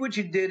 Let's see what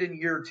you did in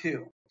year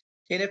two.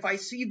 And if I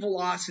see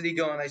velocity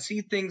going, I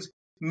see things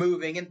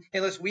moving. And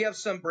listen, we have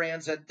some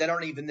brands that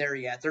aren't even there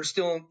yet. They're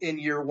still in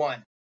year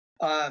one.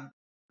 But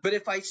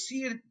if I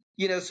see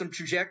it, some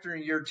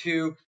trajectory in year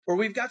two, or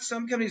we've got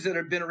some companies that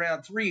have been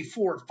around 3,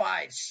 4,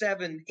 5,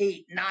 7,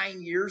 8,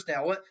 9 years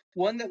now.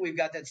 One that we've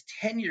got that's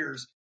 10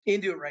 years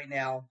into it right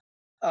now.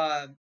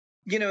 And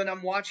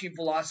I'm watching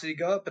velocity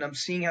go up, and I'm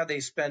seeing how they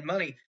spend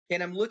money.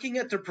 And I'm looking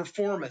at their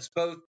performance,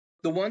 both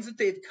the ones that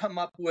they've come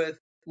up with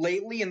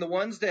lately and the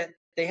ones that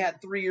they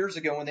had 3 years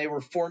ago when they were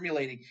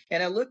formulating.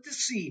 And I look to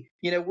see,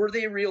 were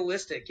they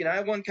realistic? I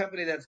have one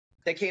company that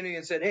came to me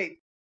and said, hey,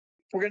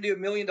 we're going to do $1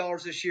 million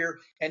this year,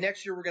 and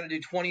next year we're going to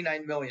do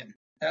 29 million.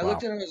 And I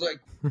looked at him and was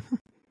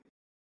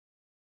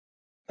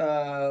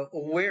like,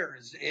 where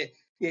is it?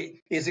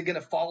 Is it going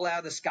to fall out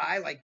of the sky?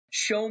 Like,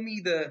 show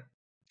me the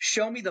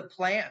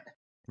plan.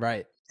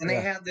 Right. And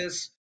they had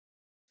this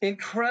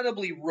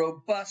incredibly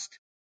robust,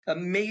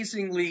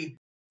 amazingly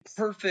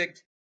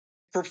perfect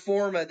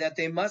performa that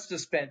they must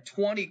have spent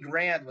 20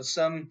 grand with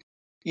some,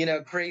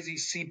 crazy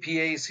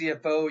CPA,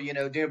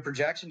 CFO, doing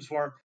projections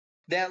for them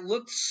that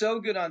looked so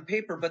good on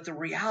paper. But the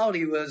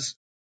reality was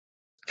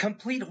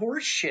complete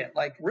horse shit.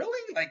 Like,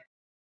 really? Like,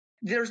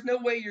 there's no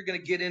way you're going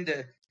to get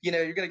into,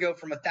 you're going to go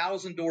from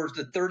 1,000 doors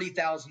to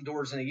 30,000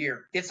 doors in a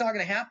year. It's not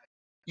going to happen.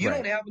 You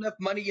don't have enough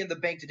money in the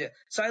bank to do it.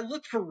 So I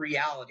look for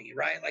reality,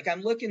 right? Like,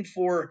 I'm looking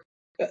for,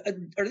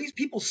 are these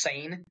people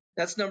sane?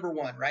 That's number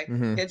one, right?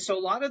 Mm-hmm. And so a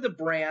lot of the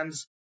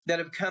brands that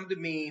have come to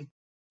me,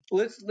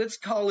 let's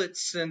call it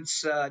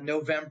since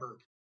November,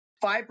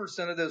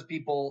 5% of those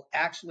people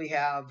actually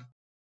have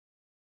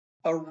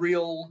a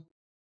real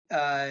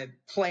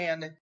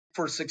plan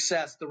for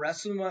success. The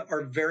rest of them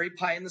are very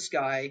pie in the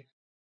sky,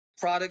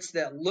 products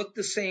that look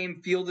the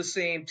same, feel the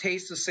same,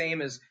 taste the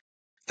same as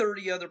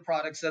 30 other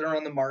products that are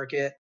on the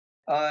market.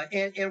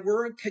 And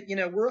we're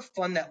a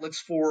fund that looks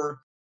for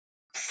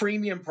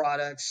premium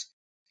products,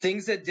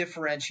 things that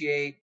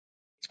differentiate.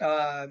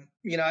 I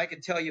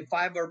could tell you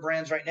 5 of our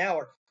brands right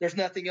now there's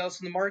nothing else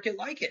in the market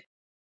like it.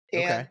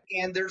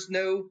 And there's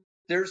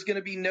going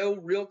to be no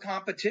real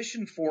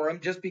competition for them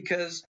just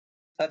because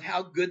of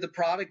how good the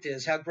product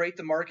is, how great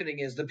the marketing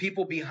is, the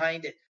people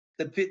behind it,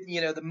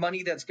 the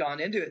money that's gone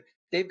into it.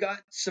 They've got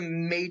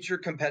some major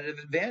competitive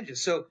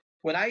advantages. So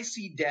when I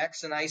see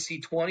decks and I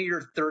see 20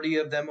 or 30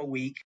 of them a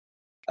week,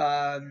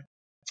 and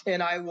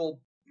I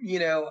will,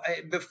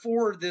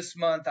 before this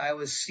month, I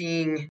was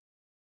seeing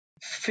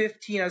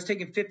 15, I was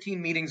taking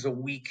 15 meetings a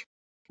week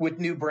with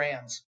new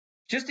brands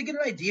just to get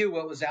an idea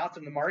what was out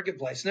there in the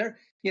marketplace. And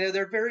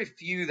there are very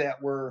few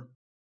that were,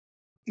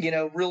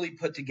 really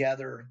put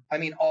together. I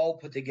mean, all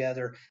put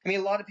together. I mean,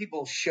 a lot of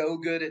people show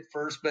good at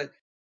first, but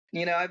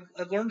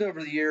I've learned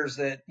over the years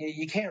that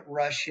you can't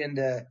rush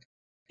into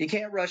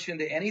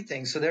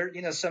anything. So there,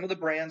 some of the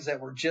brands that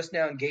we're just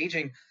now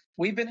engaging,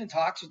 we've been in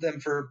talks with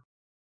them for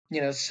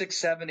 6,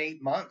 7,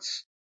 8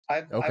 months.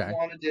 I've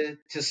wanted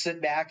to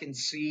sit back and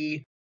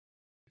see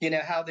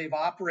how they've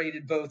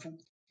operated, both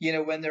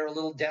when they're a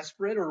little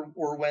desperate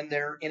or when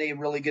they're in a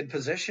really good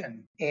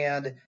position.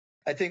 And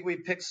I think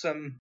we've picked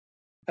some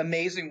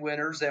amazing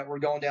winners that we're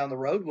going down the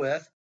road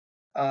with.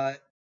 But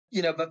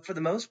for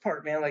the most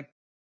part, man, like,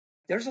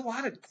 there's a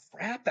lot of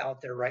crap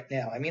out there right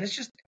now. I mean,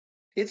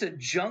 it's a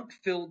junk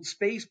filled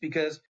space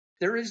because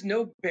there is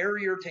no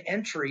barrier to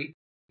entry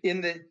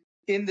in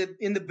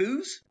the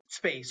booze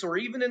space or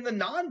even in the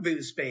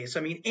non-booze space.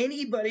 I mean,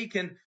 anybody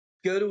can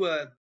go to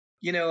a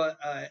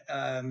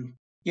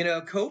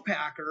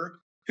co-packer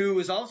who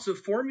is also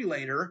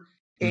formulator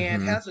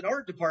and has an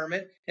art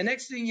department, and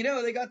next thing you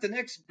know, they got the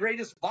next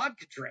greatest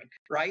vodka drink,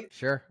 right?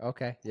 Sure.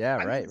 Okay. Yeah.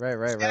 Right.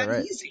 It's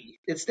that easy.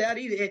 It's that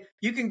easy.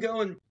 You can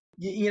go and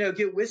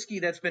get whiskey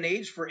that's been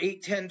aged for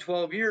 8, 10,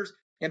 12 years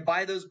and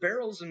buy those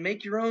barrels and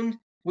make your own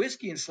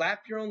whiskey and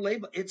slap your own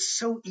label. It's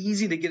so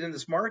easy to get in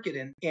this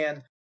market,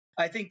 and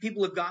I think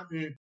people have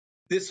gotten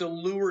this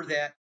allure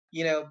that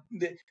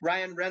that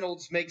Ryan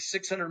Reynolds makes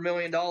 $600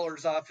 million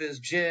off his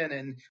gin,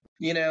 and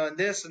and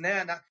this and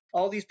that. And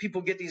all these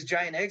people get these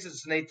giant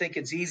exits and they think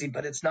it's easy,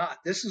 but it's not.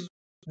 This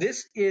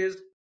is,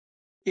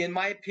 in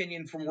my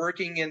opinion, from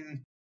working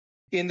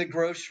in the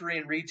grocery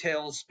and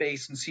retail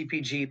space and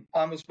CPG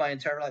almost my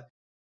entire life,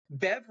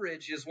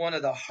 beverage is one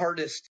of the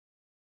hardest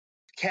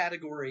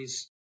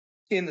categories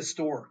in the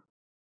store,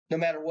 no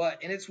matter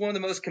what. And it's one of the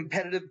most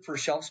competitive for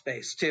shelf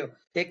space too.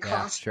 It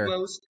costs the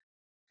most.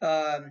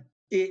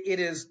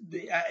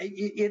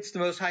 It's the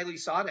most highly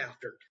sought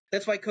after.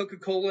 That's why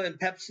Coca-Cola and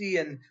Pepsi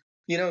and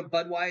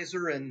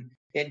Budweiser and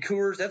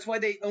Coors, that's why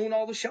they own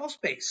all the shelf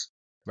space,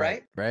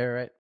 right?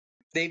 Right.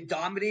 They've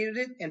dominated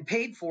it and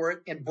paid for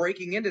it, and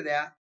breaking into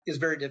that is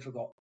very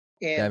difficult.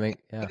 And you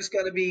just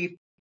got to be,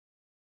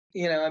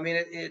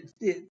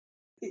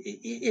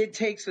 it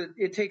takes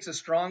a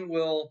strong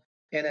will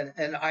and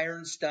an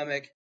iron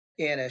stomach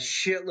and a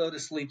shitload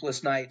of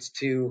sleepless nights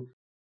to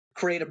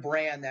create a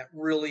brand that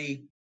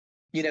really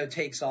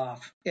takes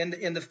off. And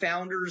the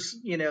founders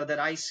that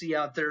I see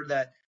out there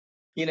that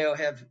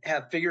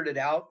have figured it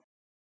out,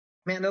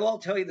 man, they'll all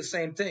tell you the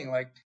same thing.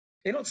 Like,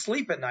 they don't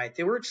sleep at night.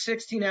 They work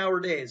 16-hour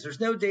days. There's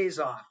no days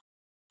off.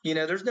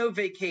 There's no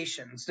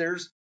vacations.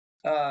 There's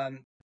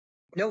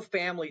no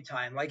family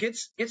time. Like,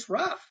 it's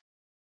rough.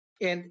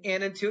 And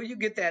until you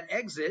get that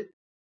exit,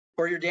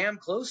 or you're damn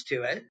close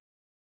to it,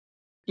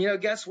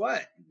 guess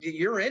what?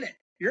 You're in it.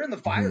 You're in the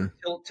fire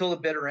till the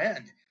bitter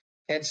end.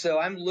 And so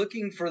I'm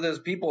looking for those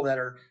people that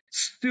are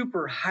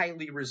super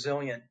highly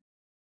resilient,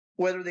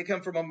 whether they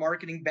come from a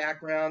marketing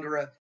background or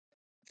a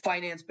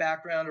finance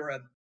background or a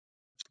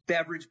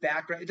beverage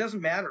background. It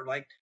doesn't matter.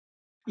 Like,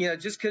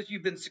 just because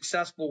you've been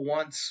successful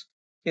once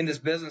in this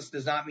business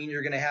does not mean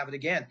you're going to have it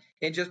again.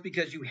 And just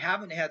because you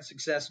haven't had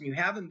success and you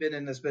haven't been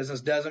in this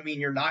business doesn't mean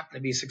you're not going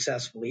to be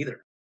successful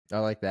either. I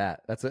like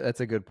that. That's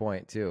a good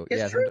point too.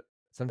 It's true.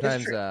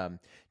 Sometimes,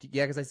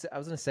 because I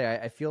was going to say,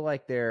 I feel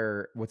like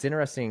what's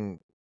interesting,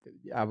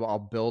 I'll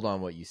build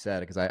on what you said,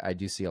 because I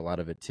do see a lot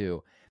of it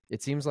too.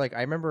 It seems like,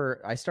 I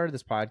remember I started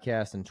this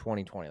podcast in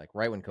 2020, like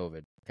right when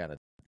COVID kind of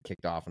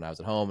kicked off and I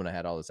was at home and I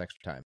had all this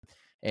extra time.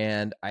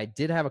 And I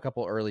did have a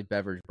couple early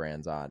beverage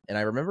brands on. And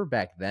I remember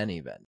back then,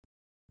 even,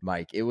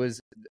 Mike, it was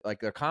like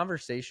the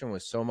conversation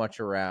was so much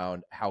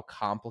around how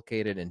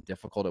complicated and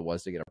difficult it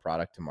was to get a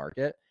product to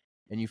market.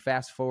 And you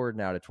fast forward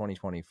now to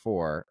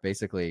 2024,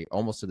 basically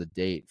almost to the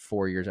date,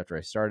 4 years after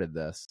I started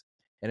this.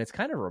 And it's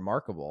kind of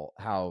remarkable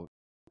how,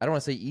 I don't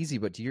want to say easy,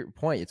 but to your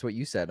point, it's what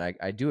you said. And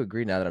I do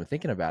agree now that I'm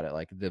thinking about it.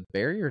 Like, the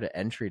barrier to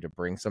entry to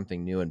bring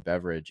something new in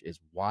beverage is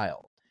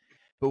wild.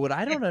 But what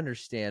I don't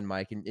understand,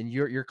 Mike, and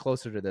you're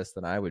closer to this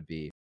than I would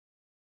be,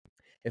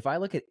 if I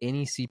look at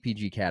any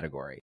CPG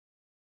category,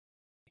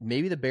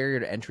 maybe the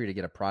barrier to entry to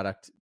get a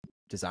product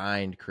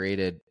designed,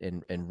 created,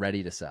 and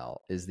ready to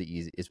sell is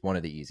one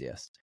of the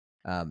easiest.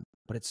 But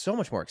it's so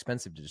much more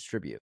expensive to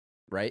distribute,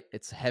 right?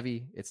 It's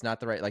heavy. It's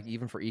not the right, like,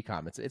 even for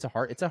e-com, it's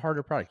a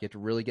harder product. You have to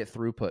really get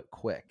throughput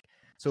quick.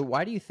 So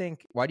why do you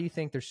think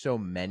there's so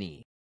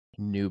many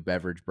new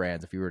beverage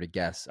brands? If you were to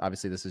guess,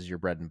 obviously this is your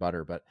bread and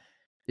butter, but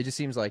it just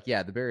seems like,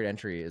 the barrier to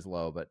entry is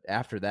low, but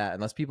after that,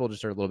 unless people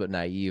just are a little bit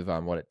naive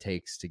on what it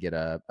takes to get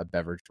a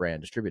beverage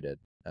brand distributed,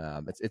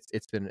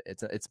 it's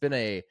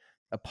been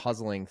a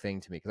puzzling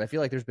thing to me, because I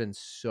feel like there's been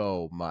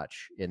so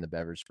much in the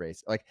beverage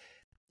space. Like,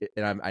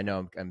 and I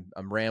know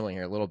I'm rambling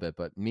here a little bit,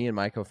 but me and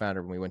my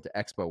co-founder, when we went to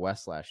Expo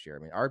West last year, I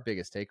mean, our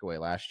biggest takeaway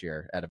last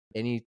year out of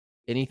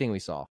anything we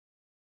saw,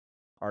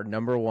 our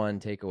number one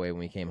takeaway when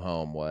we came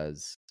home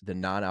was the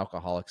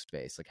non-alcoholic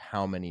space, like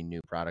how many new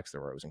products there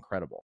were. It was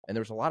incredible. And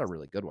there was a lot of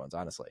really good ones,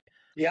 honestly.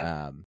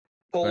 Yeah.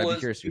 But I'd be Colas,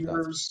 curious your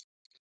thoughts.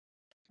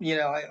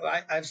 beers.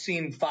 I've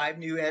seen 5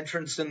 new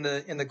entrants in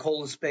the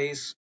cola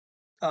space.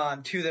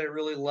 2 that I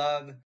really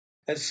love.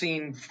 I've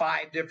seen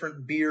 5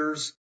 different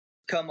beers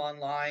come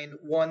online.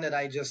 One that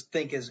I just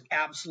think is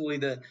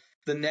absolutely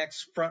the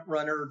next front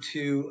runner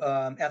to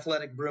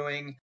athletic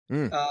brewing.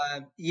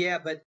 Yeah,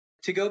 but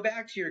to go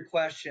back to your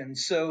question,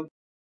 so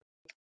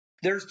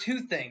there's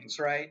 2 things,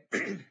 right?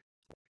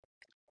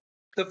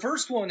 The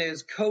first one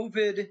is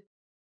COVID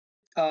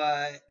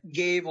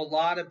gave a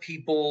lot of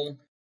people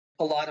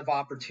a lot of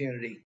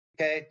opportunity.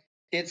 Okay,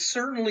 it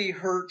certainly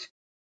hurt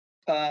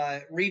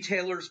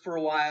retailers for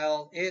a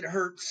while. It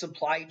hurt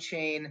supply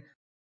chain.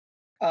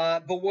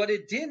 But what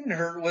it didn't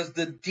hurt was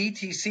the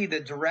DTC, the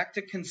direct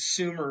to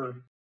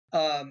consumer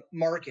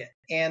market.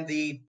 And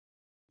the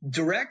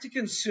direct to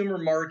consumer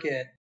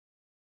market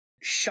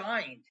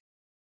shined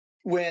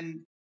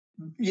when,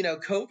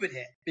 COVID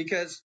hit,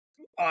 because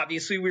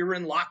obviously we were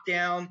in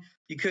lockdown.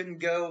 You couldn't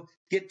go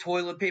get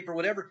toilet paper,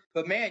 whatever.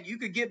 But man, you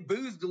could get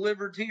booze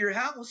delivered to your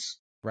house.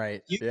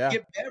 Right. You could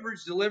get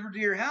beverage delivered to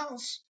your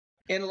house.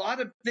 And a lot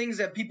of things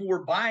that people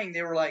were buying,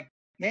 they were like,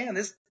 man,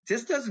 this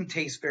doesn't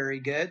taste very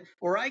good,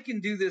 or I can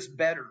do this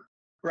better,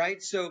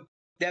 right? So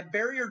that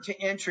barrier to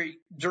entry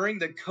during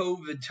the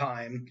COVID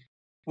time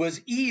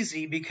was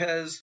easy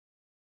because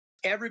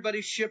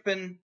everybody's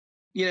shipping,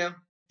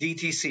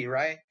 DTC,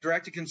 right?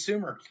 Direct to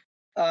consumer.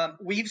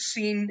 We've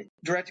seen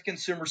direct to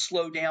consumer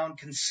slow down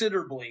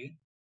considerably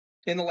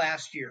in the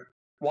last year.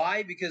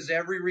 Why? Because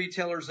every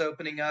retailer's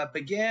opening up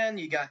again.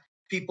 You got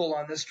people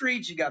on the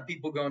streets. You got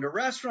people going to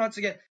restaurants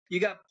again. You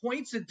got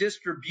points of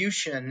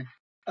distribution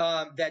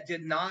that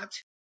did not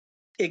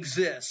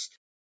exist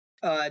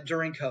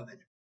during COVID,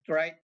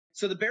 right?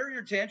 So the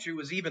barrier to entry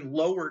was even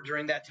lower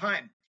during that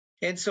time.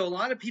 And so a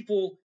lot of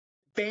people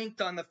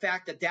banked on the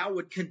fact that that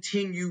would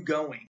continue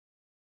going.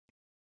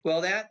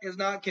 Well, that has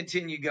not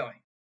continued going.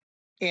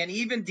 And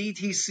even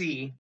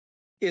DTC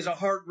is a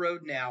hard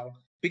road now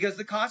because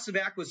the cost of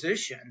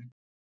acquisition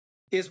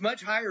is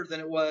much higher than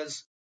it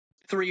was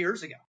 3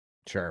 years ago.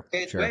 Sure.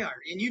 It's way higher.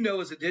 And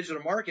as a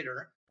digital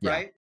marketer, Yeah.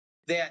 right,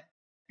 that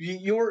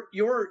your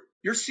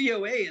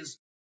COA is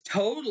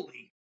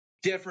totally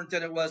different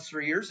than it was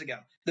 3 years ago.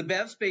 The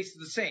bev space is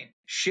the same.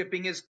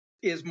 Shipping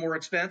is more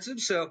expensive.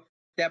 So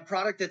that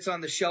product that's on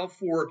the shelf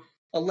for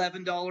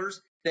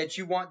 $11 that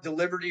you want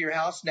delivered to your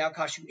house now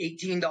costs you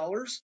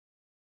 $18,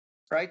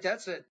 right?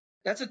 That's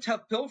a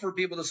tough pill for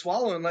people to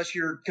swallow unless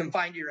you're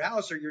confined to your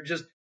house or you're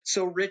just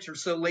so rich or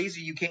so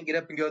lazy you can't get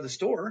up and go to the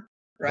store,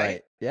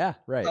 right? Yeah,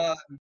 right.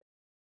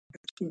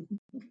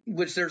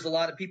 Which there's a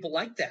lot of people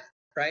like that,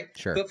 right?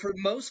 Sure. But for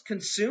most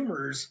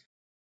consumers,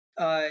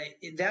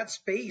 that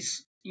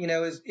space,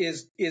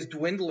 is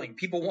dwindling.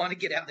 People want to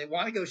get out. They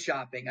want to go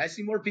shopping. I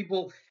see more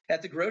people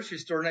at the grocery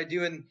store than I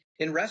do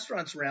in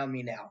restaurants around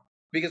me now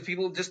because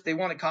people they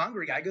want to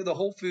congregate. I go to the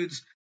Whole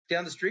Foods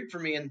down the street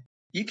from me and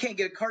you can't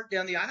get a cart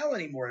down the aisle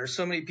anymore. There's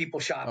so many people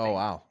shopping. Oh,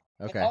 wow.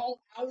 Okay.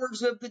 All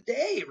hours of the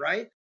day,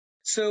 right?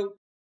 So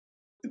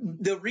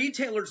the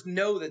retailers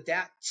know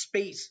that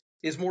space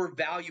is more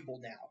valuable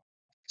now.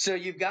 So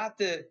you've got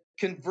the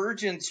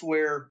convergence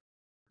where,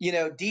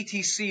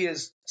 DTC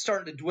is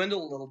starting to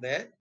dwindle a little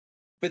bit,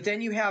 but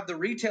then you have the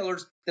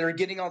retailers that are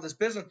getting all this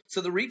business. So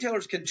the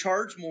retailers can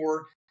charge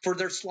more for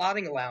their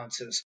slotting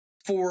allowances,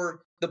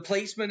 for the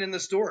placement in the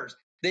stores.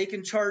 They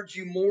can charge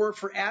you more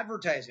for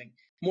advertising,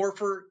 more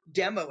for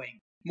demoing,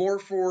 more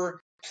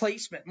for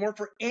placement, more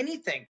for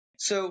anything.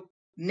 So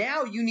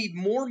now you need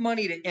more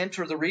money to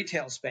enter the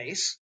retail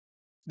space.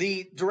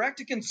 The direct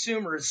to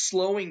consumer is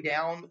slowing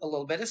down a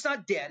little bit. It's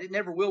not dead. It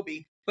never will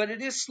be, but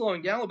it is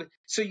slowing down a little bit.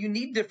 So you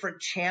need different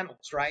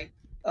channels, right?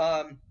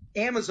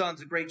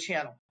 Amazon's a great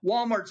channel.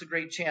 Walmart's a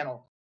great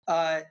channel.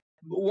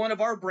 One of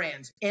our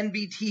brands,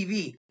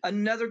 NBTV,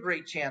 another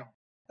great channel.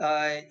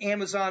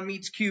 Amazon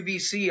meets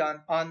QVC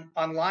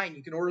online.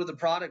 You can order the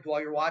product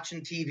while you're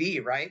watching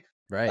TV, right?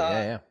 Right.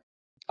 Yeah.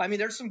 I mean,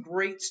 there's some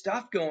great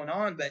stuff going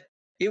on, but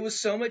it was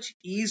so much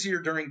easier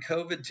during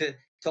COVID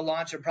to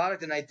launch a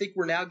product. And I think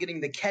we're now getting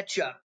the catch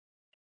up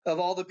of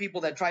all the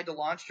people that tried to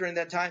launch during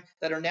that time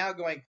that are now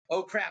going,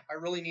 oh, crap, I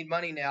really need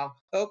money now.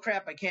 Oh,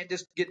 crap, I can't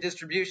get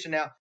distribution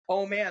now.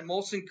 Oh, man,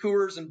 Molson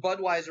Coors and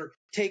Budweiser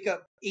take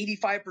up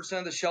 85%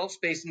 of the shelf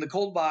space in the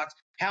cold box.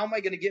 How am I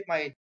going to get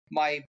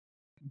my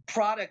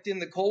product in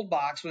the cold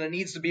box when it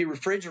needs to be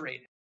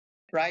refrigerated,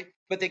 right?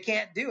 But they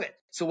can't do it.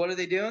 So what are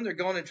they doing? They're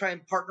going and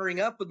trying partnering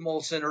up with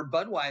Molson or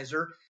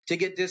Budweiser to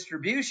get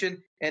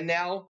distribution. And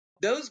now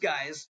those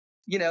guys,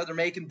 they're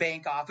making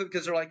bank off it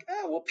because they're like,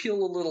 we'll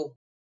peel a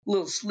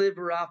little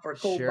sliver off our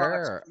cold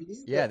box.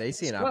 Yeah, they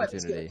see an opportunity.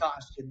 It's going to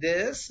cost you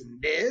this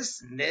and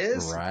this and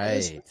this.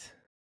 Right. And this.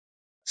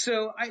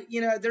 So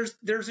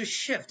there's a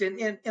shift,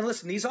 and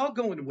listen, these all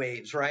go in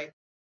waves, right?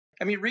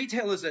 I mean,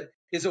 retail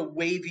is a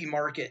wavy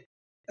market.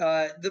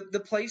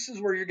 The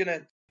places where you're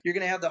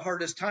gonna have the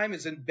hardest time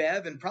is in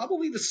Bev and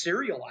probably the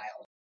cereal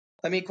aisle.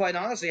 I mean, quite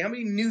honestly, how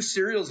many new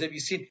cereals have you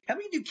seen? How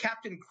many new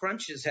Captain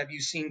Crunches have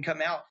you seen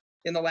come out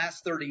in the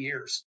last 30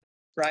 years?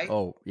 Right?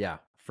 Oh yeah,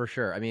 for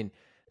sure. I mean,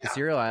 the Yeah.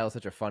 cereal aisle is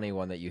such a funny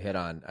one that you hit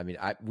on. I mean,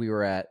 we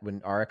were at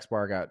when RX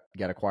Bar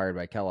got acquired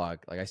by Kellogg.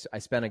 Like I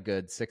spent a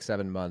good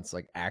 6-7 months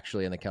like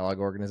actually in the Kellogg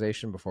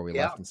organization before we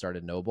Yeah. left and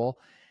started Noble,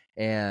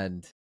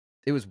 and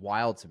it was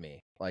wild to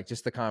me. Like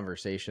just the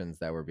conversations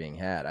that were being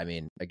had. I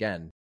mean,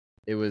 again,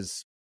 it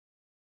was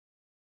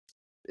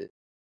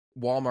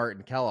Walmart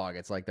and Kellogg.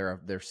 It's like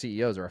their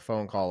CEOs are a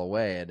phone call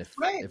away, and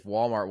Right. if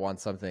Walmart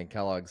wants something,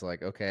 Kellogg's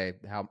like, okay,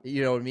 how,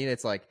 you know what I mean?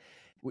 It's like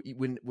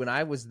when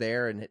I was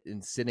there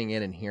and sitting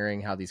in and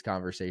hearing how these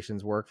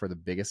conversations work for the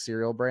biggest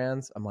cereal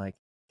brands, I'm like,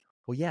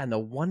 well, yeah, no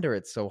wonder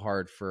it's so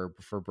hard for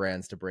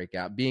brands to break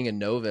out. Being a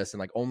novice and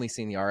like only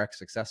seeing the RX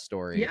success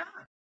story, Yeah.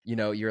 you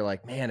know, you're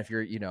like, man, if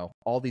you're, you know,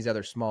 all these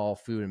other small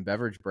food and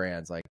beverage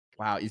brands, like,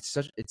 wow, it's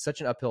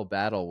such an uphill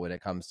battle when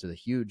it comes to the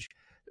huge.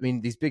 I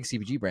mean, these big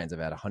CPG brands have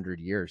had 100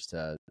 years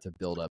to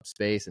build up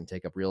space and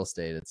take up real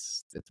estate.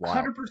 It's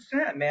wild.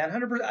 100%, man.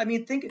 100%. I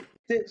mean,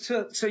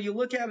 so you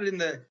look at it in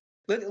the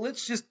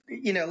let's just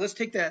let's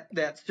take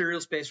that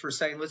cereal space for a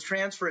second. Let's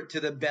transfer it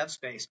to the Bev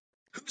space.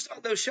 Who's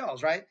on those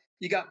shelves, right?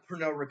 You got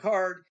Pernod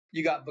Ricard,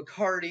 you got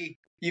Bacardi,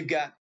 you've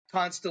got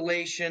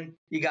Constellation,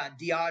 you got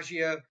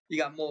Diageo, you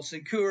got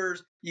Molson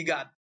Coors, you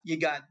got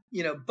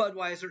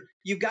Budweiser,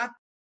 you got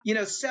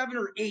 7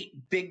 or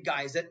 8 big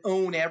guys that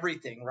own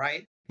everything,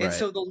 right? And Right.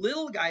 so the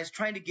little guys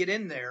trying to get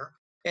in there,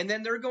 and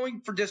then they're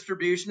going for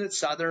distribution at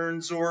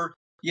Southerns or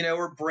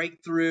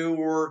Breakthrough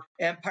or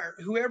Empire,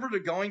 whoever they're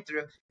going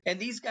through. And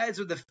these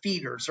guys are the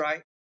feeders,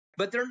 right?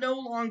 But they're no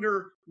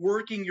longer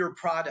working your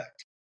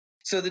product.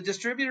 So the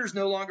distributors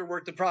no longer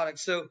work the product.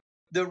 So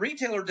the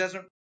retailer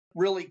doesn't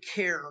really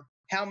care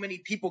how many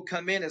people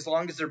come in as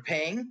long as they're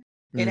paying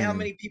and how Mm,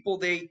 many people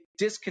they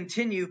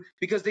discontinue,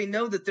 because they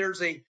know that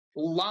there's a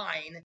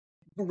line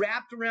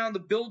wrapped around the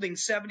building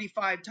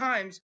 75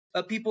 times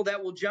of people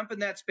that will jump in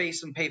that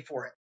space and pay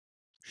for it,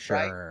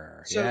 right?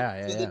 sure. So Yeah.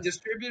 Yeah. so the Yeah.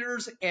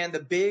 distributors and the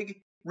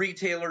big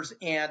retailers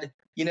and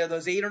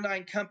those 8 or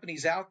 9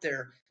 companies out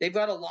there, they've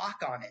got a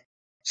lock on it.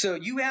 So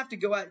you have to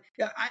go out.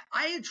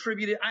 I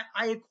attribute it.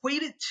 I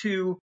equate it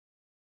to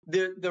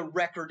the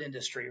record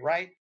industry,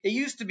 right? It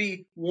used to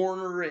be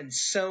Warner and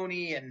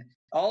Sony and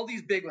all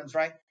these big ones,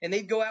 right? And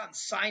they'd go out and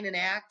sign an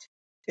act,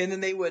 and then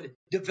they would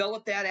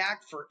develop that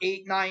act for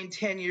 8, 9,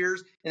 10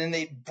 years, and then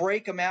they'd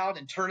break them out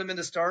and turn them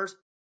into stars.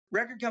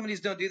 Record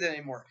companies don't do that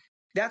anymore.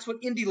 That's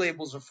what indie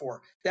labels are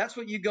for. That's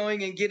what you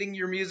going and getting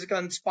your music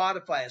on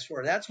Spotify is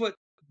for. That's what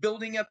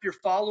building up your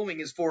following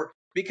is for,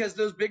 because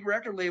those big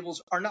record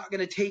labels are not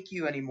going to take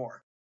you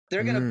anymore.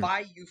 They're going to Mm,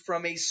 buy you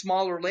from a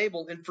smaller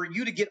label. And for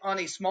you to get on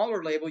a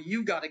smaller label,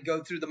 you've got to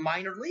go through the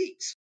minor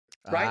leagues,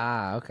 right?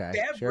 okay.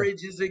 Sure.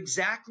 Beverage is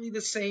exactly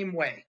the same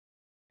way.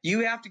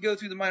 You have to go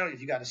through the minor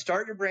leagues. You got to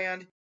start your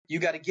brand. You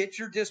got to get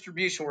your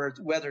distribution,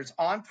 whether it's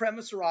on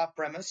premise or off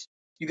premise.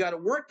 You got to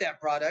work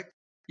that product.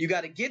 You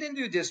got to get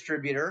into a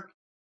distributor.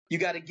 You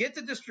got to get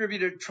the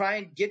distributor to try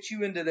and get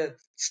you into the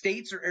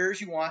states or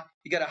areas you want.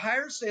 You got to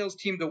hire a sales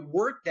team to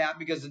work that,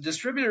 because the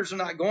distributors are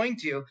not going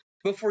to,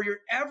 before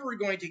you're ever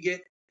going to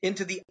get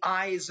into the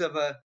eyes of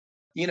a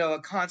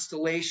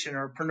Constellation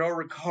or a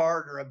Pernod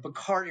Ricard or a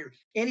Bacardi or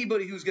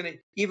anybody who's going to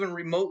even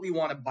remotely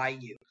want to buy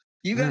you.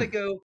 You got to Mm,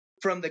 go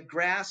from the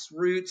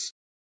grassroots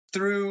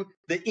through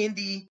the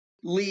indie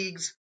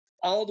leagues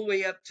all the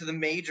way up to the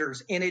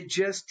majors, and it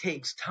just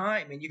takes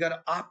time, and you got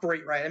to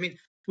operate right. I mean,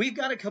 we've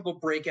got a couple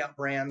breakout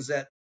brands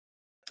that,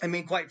 I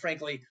mean, quite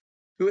frankly,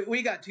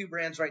 we got 2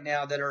 brands right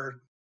now that are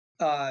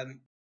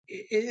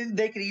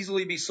they could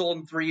easily be sold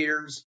in 3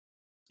 years,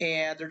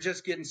 and they're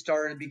just getting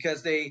started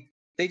because they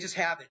just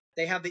have it.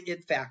 They have the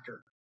it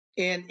factor,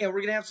 and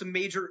we're gonna have some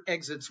major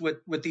exits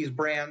with these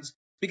brands,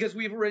 because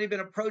we've already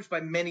been approached by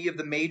many of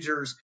the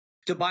majors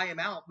to buy them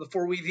out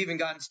before we've even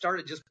gotten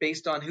started, just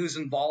based on who's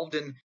involved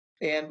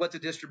and what the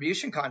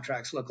distribution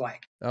contracts look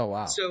like. oh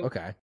wow. So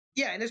Okay.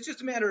 yeah, and it's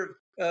just a matter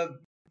of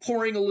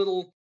pouring a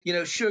little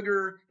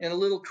sugar and a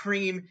little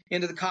cream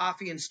into the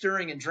coffee and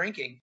stirring and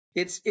drinking.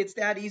 It's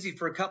that easy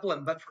for a couple of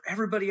them, but for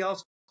everybody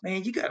else,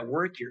 man, you got to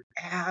work your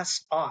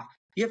ass off.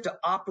 You have to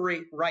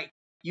operate right.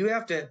 You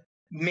have to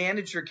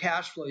manage your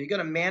cash flow. You got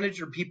to manage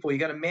your people. You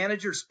got to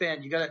manage your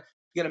spend. You got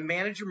to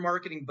manage your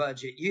marketing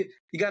budget. You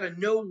got to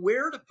know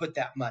where to put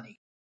that money,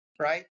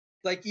 right?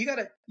 Like you got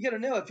to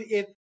know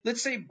if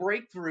let's say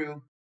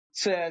Breakthrough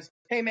says,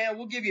 "Hey man,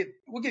 we'll give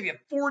you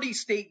 40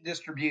 state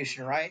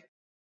distribution," right?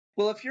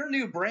 Well, if you're a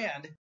new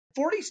brand,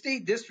 40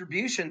 state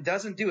distribution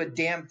doesn't do a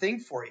damn thing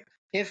for you.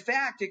 In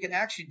fact, it can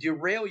actually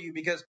derail you,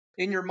 because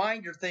in your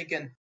mind you're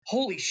thinking,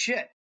 "Holy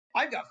shit,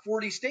 I've got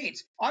 40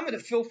 states. I'm going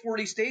to fill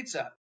 40 states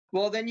up."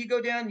 Well, then you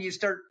go down and you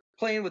start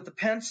playing with the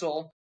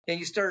pencil and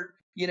you start,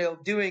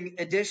 doing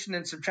addition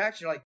and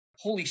subtraction. You're like,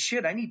 holy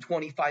shit, I need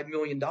 $25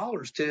 million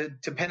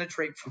to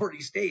penetrate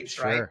 40 states,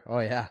 right? Sure. Oh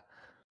yeah.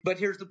 But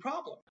here's the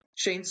problem,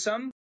 Shane.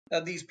 Some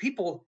of these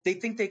people, they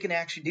think they can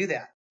actually do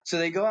that. So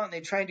they go out and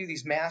they try and do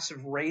these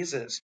massive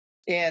raises.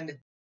 And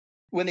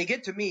when they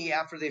get to me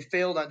after they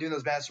failed on doing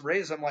those massive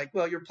raises, I'm like,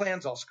 well, your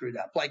plan's all screwed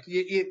up. Like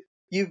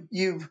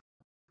you've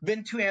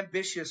been too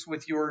ambitious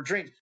with your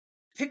dreams.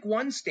 Pick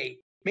one state,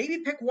 maybe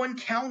pick one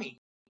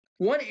county,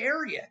 one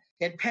area,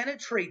 and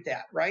penetrate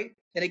that, right?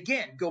 And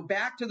again, go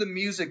back to the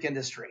music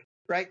industry,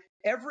 right?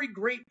 Every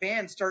great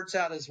band starts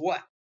out as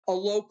what? A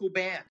local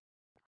band.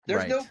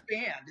 There's no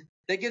band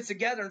that gets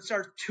together and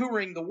starts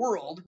touring the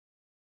world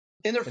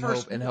in their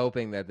first and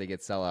hoping that they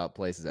get sellout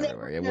places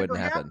everywhere. It wouldn't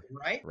happen,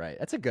 right? Right.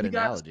 That's a good you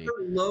analogy. You got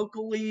to start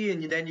locally,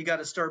 and then you got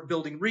to start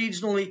building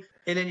regionally,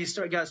 and then you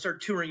got to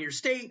start touring your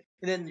state,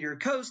 and then your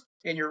coast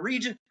and your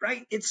region,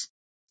 right? It's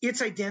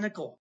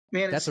identical,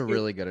 man. That's a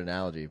really good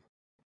analogy.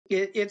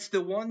 It's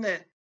the one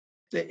that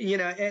you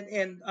know,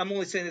 and I'm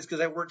only saying this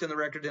because I worked in the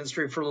record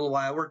industry for a little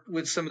while. I worked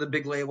with some of the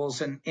big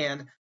labels, and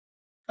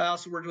I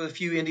also worked with a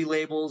few indie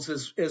labels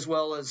as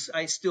well as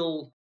I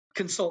still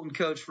consult and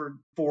coach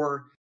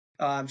for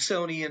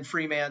Sony and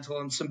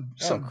Fremantle and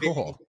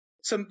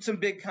some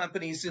big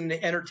companies in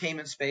the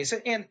entertainment space.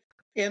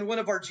 And one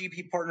of our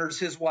GP partners,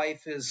 his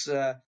wife is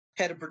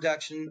head of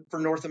production for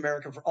North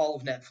America for all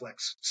of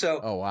Netflix.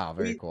 So oh wow,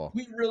 very cool.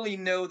 We really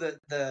know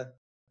the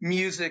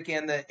music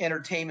and the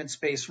entertainment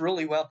space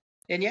really well.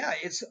 And yeah,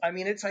 it's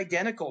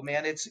identical,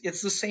 man.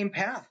 It's the same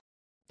path.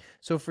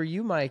 So for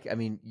you, Mike, I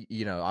mean,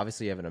 you know,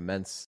 obviously you have an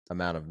immense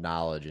amount of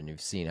knowledge and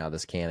you've seen how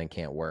this can and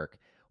can't work.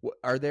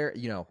 Are there,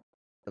 you know,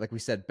 like we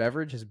said,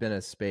 beverage has been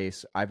a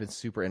space I've been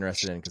super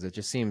interested in because it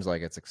just seems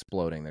like it's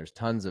exploding. There's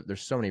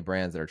so many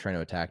brands that are trying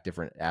to attack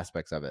different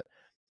aspects of it.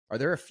 Are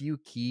there a few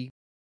key,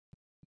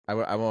 I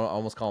would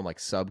almost call them like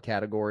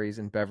subcategories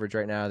in beverage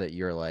right now that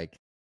you're like,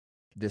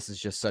 this is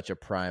just such a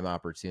prime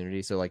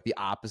opportunity? So like the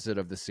opposite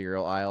of the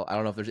cereal aisle. I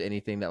don't know if there's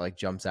anything that like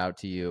jumps out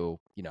to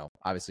you, you know,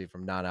 obviously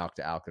from non-alc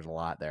to alc, there's a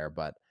lot there,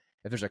 but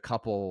if there's a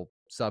couple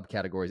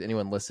subcategories,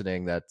 anyone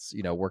listening that's,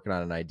 you know, working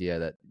on an idea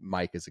that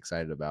Mike is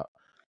excited about.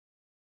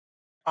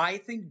 I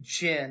think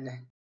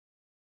gin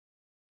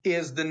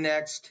is the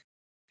next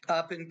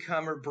up and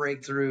comer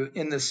breakthrough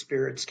in the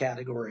spirits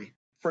category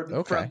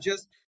from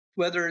just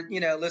whether, you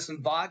know,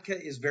 listen, vodka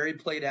is very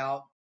played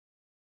out.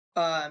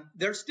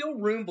 There's still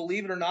room,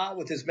 believe it or not,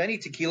 with as many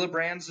tequila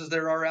brands as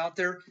there are out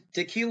there.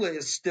 Tequila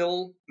is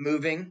still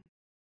moving,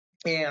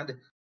 and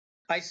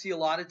I see a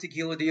lot of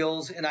tequila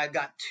deals, and I've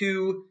got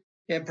two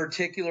in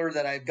particular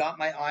that I've got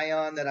my eye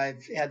on that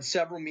I've had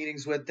several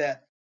meetings with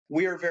that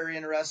we are very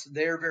interested.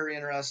 They're very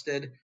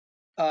interested.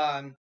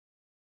 But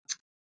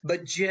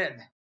gin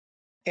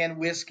and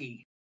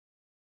whiskey,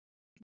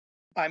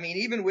 I mean,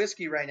 even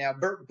whiskey right now,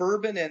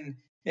 bourbon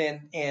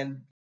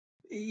and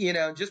you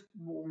know, just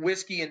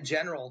whiskey in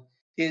general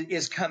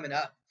is coming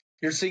up.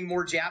 You're seeing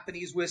more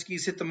Japanese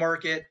whiskeys hit the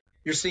market.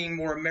 You're seeing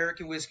more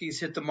American whiskeys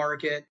hit the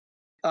market,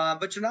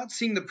 but you're not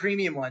seeing the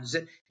premium ones.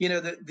 You know,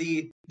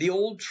 the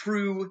old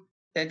true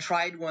and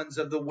tried ones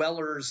of the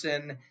Wellers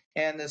and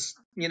this,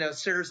 you know,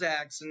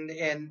 Cerzacks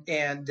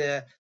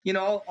and you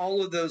know,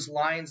 all of those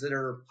lines that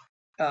are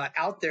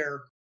out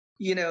there.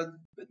 You know,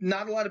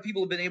 not a lot of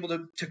people have been able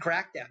to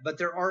crack that, but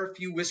there are a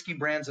few whiskey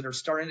brands that are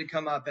starting to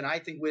come up, and I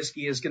think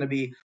whiskey is going to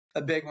be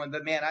a big one.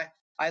 But man,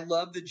 I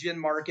love the gin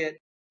market.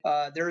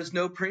 There is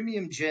no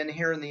premium gin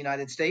here in the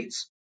United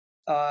States.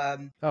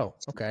 Oh,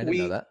 okay. I didn't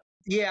know that.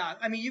 Yeah.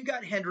 I mean, you've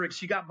got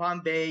Hendrix, you got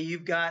Bombay,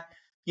 you've got,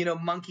 you know,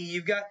 Monkey,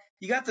 you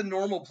got the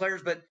normal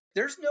players, but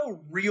there's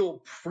no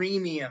real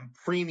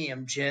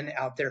premium gin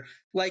out there.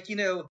 Like, you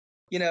know,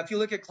 if you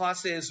look at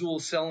Clase Azul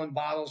selling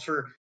bottles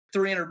for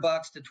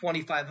 $300 to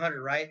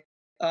 $2,500, right?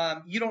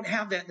 You don't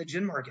have that in the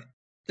gin market.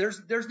 There's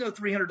no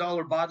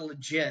 $300 bottle of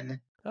gin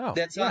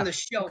that's on the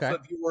shelf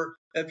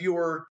of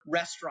your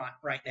restaurant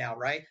right now,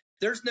 right?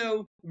 There's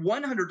no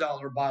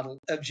 $100 bottle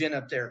of gin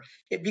up there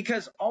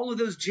because all of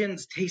those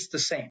gins taste the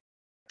same.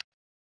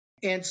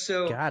 And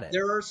so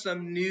there are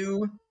some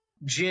new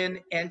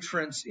gin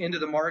entrants into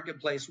the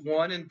marketplace.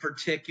 One in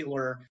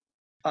particular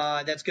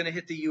that's going to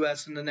hit the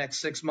U.S. in the next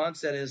 6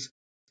 months. That is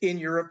in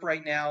Europe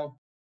right now.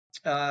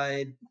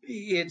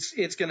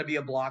 It's going to be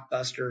a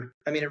blockbuster.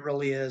 I mean, it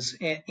really is.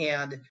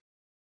 And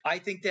I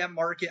think that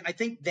market,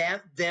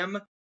 them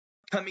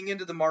coming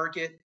into the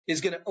market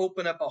is going to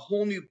open up a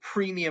whole new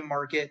premium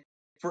market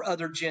for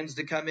other gins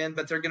to come in,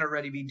 but they're going to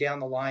already be down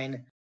the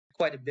line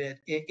quite a bit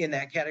in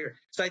that category.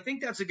 So I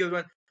think that's a good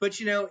one. But,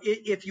 you know,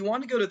 if you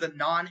want to go to the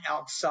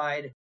non-alc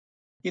side,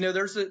 you know,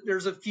 there's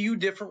a few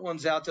different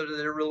ones out there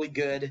that are really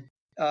good.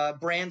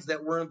 Brands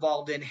that we're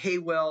involved in.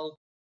 Haywell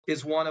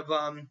is one of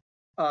them.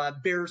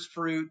 Bear's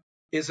Fruit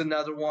is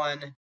another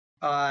one.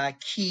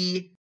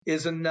 Key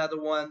is another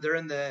one. They're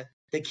in the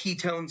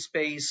ketone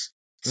space,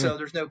 so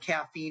there's no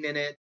caffeine in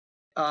it.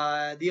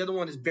 The other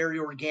one is Berry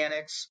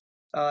Organics.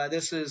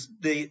 This is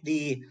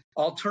the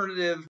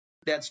alternative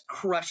that's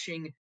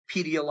crushing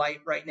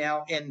Pedialyte right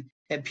now, and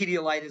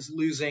Pedialyte is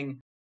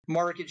losing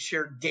market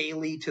share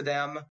daily to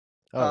them.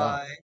 Oh,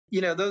 wow.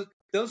 You know,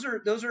 those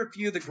are a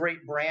few of the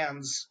great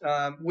brands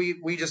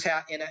we just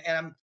have,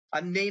 and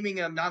I'm naming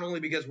them not only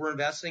because we're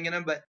investing in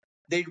them, but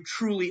they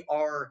truly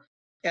are.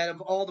 Out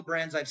of all the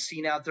brands I've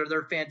seen out there,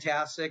 they're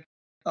fantastic.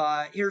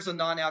 Here's a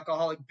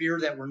non-alcoholic beer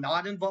that we're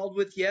not involved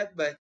with yet,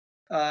 but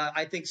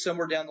I think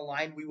somewhere down the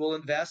line we will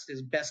invest,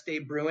 is Best Day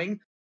Brewing.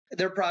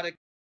 Their product,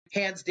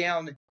 hands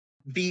down,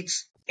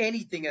 beats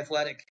anything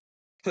Athletic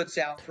puts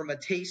out from a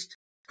taste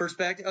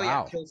perspective. Oh yeah,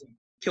 Wow. kills them.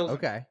 Kills them.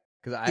 Okay.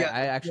 Because Yeah,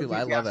 I actually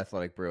I love fantastic.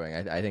 Athletic Brewing.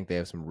 I think they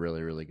have some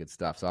really, really good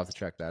stuff. So I'll have to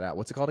check that out.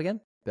 What's it called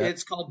again?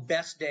 It's called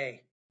Best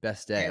Day.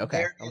 Best Day. And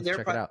Okay. I'll have to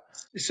check it out.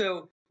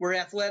 so where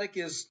Athletic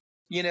is,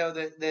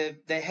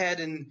 the head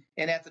and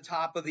at the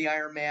top of the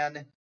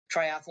Ironman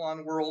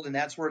triathlon world, and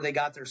that's where they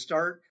got their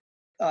start.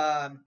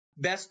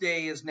 Best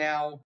Day is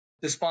now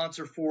the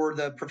sponsor for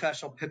the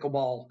professional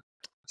pickleball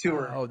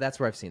tour. Oh, that's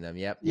where I've seen them.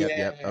 Yep.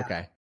 Yeah.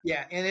 Okay.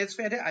 Yeah, and it's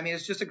fantastic. I mean,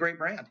 it's just a great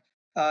brand.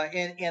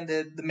 And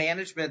the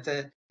management,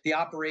 the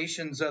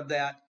operations of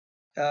that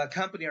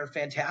company are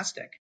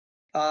fantastic.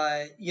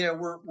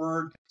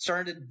 We're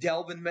starting to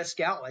delve in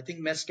mezcal. I think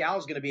mezcal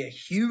is going to be a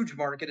huge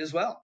market as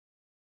well.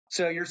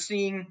 So you're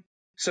seeing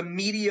some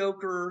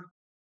mediocre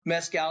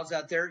mezcals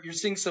out there. You're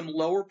seeing some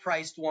lower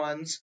priced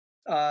ones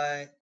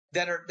that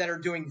are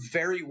doing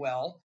very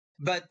well.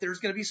 But there's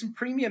going to be some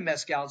premium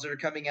mezcals that are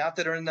coming out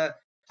that are in the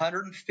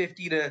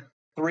 $150 to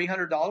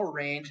 $300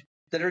 range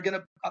that are going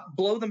to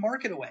blow the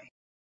market away.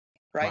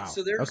 Right. Wow.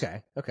 So there's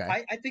okay.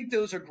 I think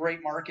those are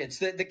great markets.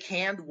 The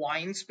canned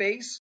wine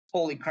space,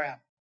 holy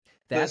crap.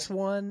 That's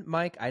one,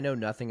 Mike, I know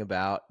nothing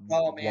about.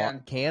 Oh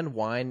man. Canned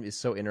wine is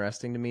so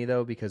interesting to me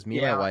though, because me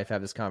and my wife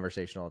have this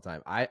conversation all the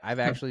time. I've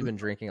actually been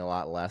drinking a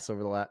lot less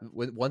over the last,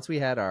 once we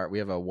have a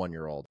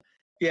 1-year-old.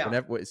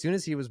 Yeah. As soon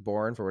as he was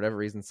born, for whatever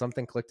reason,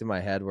 something clicked in my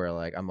head where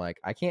I'm like,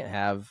 I can't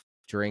have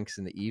drinks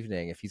in the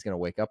evening if he's going to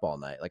wake up all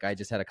night. Like I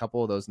just had a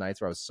couple of those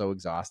nights where I was so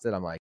exhausted.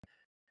 I'm like,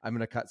 I'm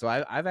going to cut. So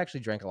I've actually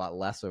drank a lot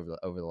less over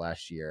the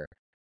last year.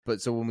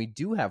 But so when we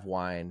do have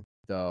wine,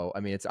 though, I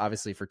mean, it's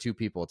obviously for two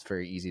people, it's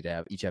very easy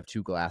to each have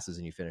 2 glasses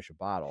and you finish a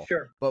bottle.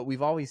 Sure. But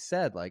we've always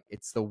said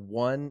it's the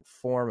one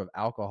form of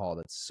alcohol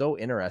that's so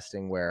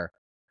interesting where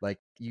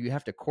you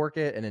have to cork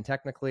it, and then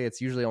technically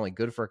it's usually only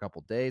good for a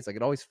couple days.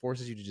 It always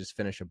forces you to just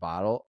finish a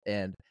bottle.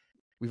 And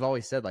we've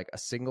always said a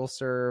single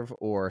serve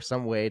or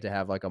some way to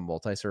have a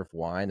multi-serve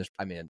wine.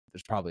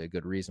 There's probably a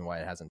good reason why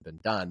it hasn't been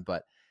done,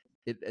 but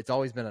it's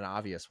always been an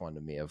obvious one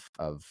to me of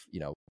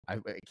I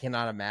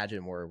cannot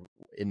imagine we're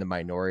in the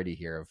minority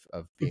here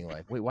of being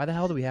like, wait, why the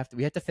hell do we have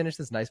to finish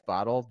this nice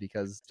bottle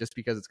because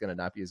it's going to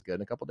not be as good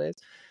in a couple days?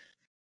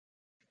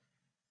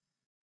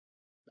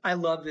 I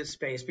love this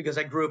space because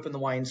I grew up in the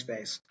wine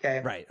space.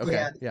 Okay. Right.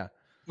 Okay. Yeah.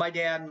 My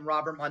dad and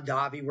Robert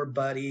Mondavi were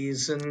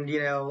buddies, and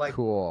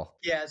cool.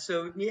 Yeah.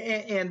 So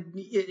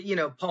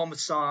Paul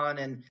Masson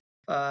and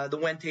the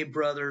Wente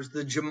brothers,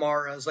 the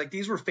Jamaras,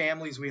 these were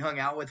families we hung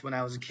out with when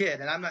I was a kid.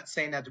 And I'm not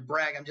saying that to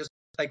brag. I'm just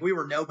we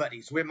were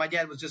nobodies. My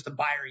dad was just a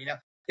buyer.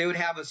 They would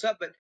have us up,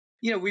 but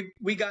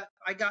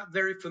I got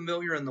very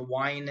familiar in the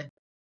wine,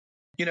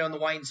 in the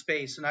wine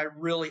space, and I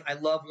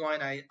love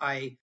wine.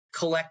 I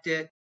collect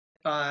it.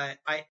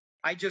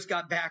 I just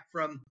got back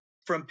from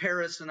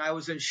Paris, and I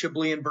was in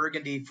Chablis and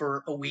Burgundy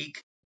for a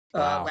week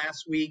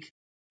last week,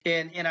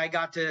 and I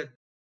got to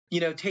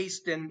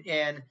taste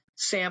and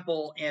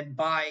sample and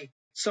buy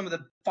some of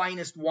the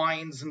finest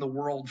wines in the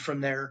world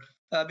from there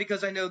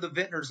because I know the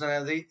vintners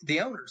and the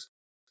owners.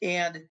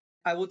 And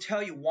I will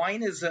tell you,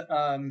 wine is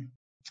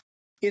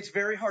it's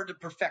very hard to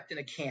perfect in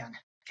a can.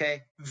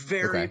 Okay,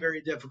 very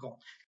very difficult.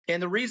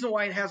 And the reason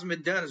why it hasn't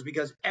been done is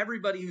because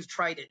everybody who's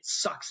tried it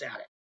sucks at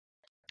it.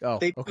 Oh,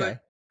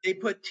 They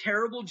put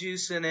terrible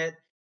juice in it.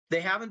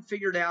 They haven't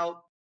figured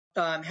out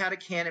how to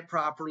can it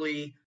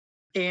properly.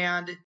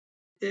 And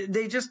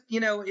they just,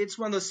 it's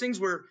one of those things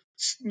where,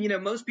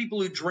 most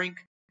people who drink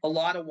a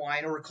lot of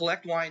wine or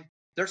collect wine,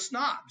 they're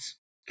snobs.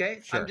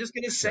 Okay. Sure. I'm just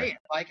going to say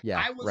it.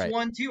 I was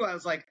one too. I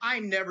was like,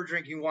 I'm never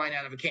drinking wine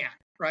out of a can.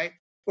 Right.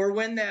 Or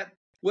when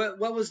what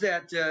was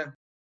that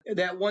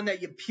one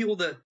that you peel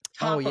the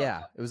top of?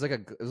 It was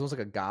almost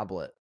like a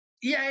goblet.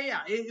 Yeah.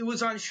 It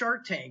was on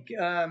Shark Tank.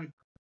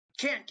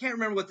 Can't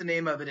remember what the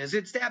name of it is.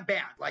 It's that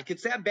bad.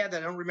 It's that bad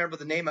that I don't remember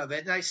the name of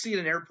it. And I see it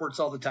in airports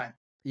all the time.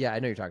 Yeah, I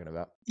know you're talking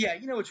about. Yeah,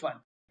 you know which one.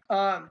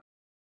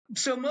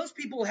 So most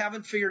people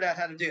haven't figured out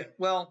how to do it.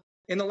 Well,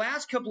 in the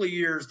last couple of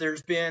years,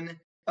 there's been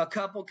a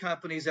couple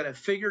companies that have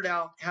figured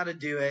out how to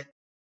do it.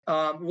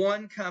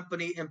 One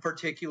company in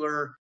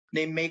particular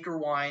named Maker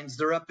Wines.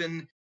 They're up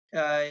in,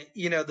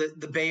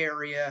 the Bay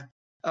Area.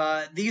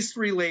 These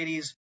 3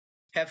 ladies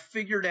have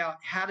figured out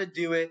how to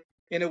do it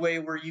in a way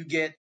where you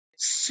get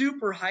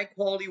super high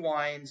quality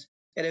wines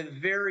at a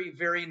very,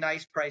 very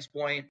nice price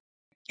point,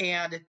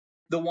 and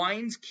the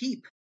wines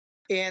keep.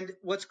 And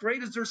what's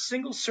great is they're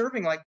single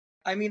serving.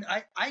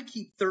 I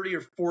keep 30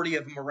 or 40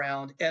 of them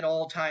around at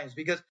all times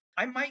because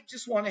I might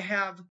just want to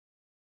have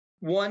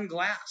one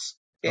glass.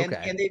 And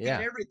they've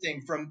got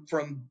everything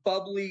from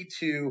bubbly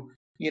to,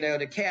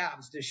 to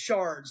cabs, to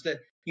shards, to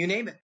you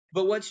name it.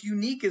 But what's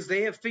unique is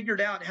they have figured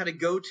out how to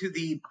go to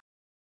the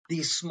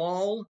these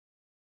small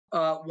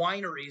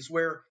wineries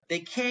where they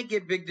can't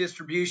get big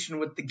distribution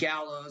with the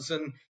Gallows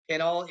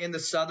and all in the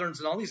Southerns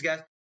and all these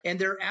guys, and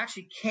they're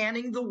actually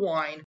canning the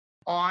wine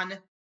on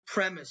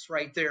premise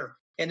right there,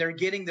 and they're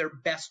getting their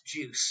best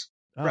juice.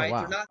 Oh, right?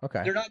 wow.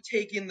 They're not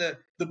taking the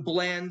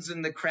blends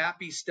and the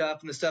crappy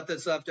stuff and the stuff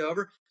that's left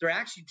over. They're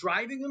actually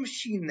driving a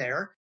machine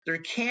there. They're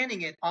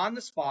canning it on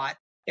the spot,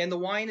 and the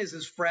wine is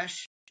as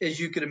fresh as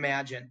you could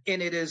imagine.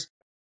 And it is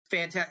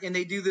fantastic. And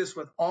they do this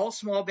with all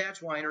small batch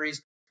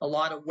wineries, a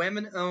lot of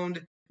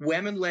women-owned,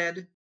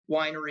 women-led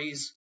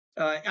wineries.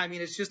 I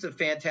mean, it's just a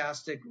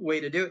fantastic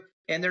way to do it,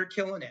 and they're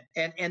killing it.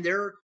 And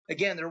they're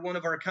one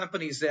of our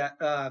companies that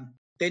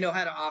they know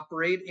how to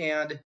operate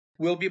and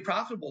will be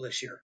profitable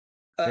this year.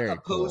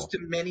 Opposed to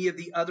many of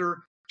the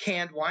other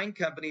canned wine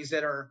companies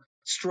that are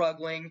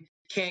struggling,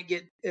 can't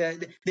get,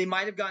 they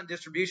might have gotten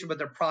distribution, but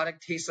their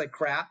product tastes like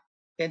crap.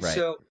 And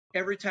so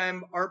every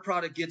time our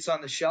product gets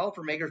on the shelf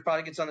or Maker's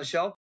product gets on the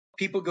shelf,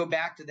 people go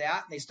back to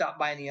that and they stop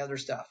buying the other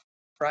stuff,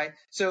 right?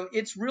 So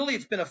it's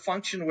been a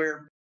function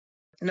where,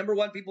 number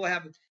one, people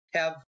have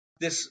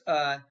this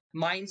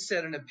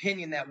mindset and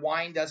opinion that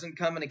wine doesn't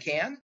come in a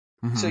can.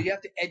 Mm-hmm. So you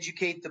have to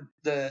educate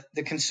the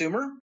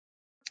consumer.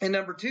 And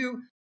number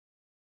two,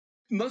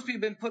 most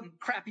people have been putting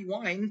crappy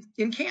wine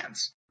in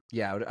cans.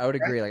 Yeah, I would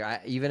agree.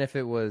 Like, even if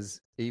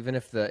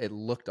it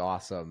looked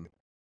awesome,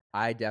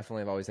 I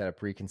definitely have always had a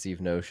preconceived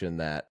notion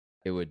that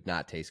it would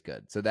not taste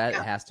good. So that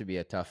has to be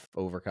a tough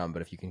overcome.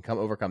 But if you can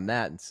overcome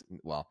that,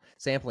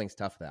 sampling's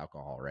tough with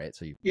alcohol, right?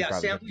 So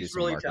sampling's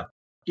really tough.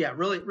 Yeah,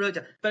 really, really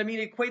tough. But I mean,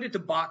 equate it to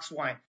box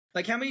wine.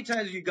 Like, how many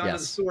times have you gone to the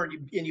store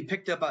and you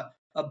picked up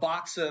a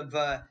box of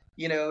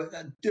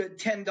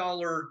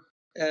 $10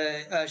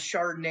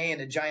 Chardonnay in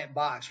a giant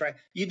box, right?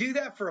 You do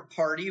that for a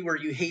party where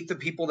you hate the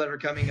people that are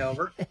coming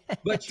over,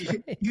 but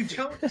you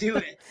don't do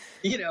it,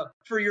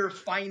 for your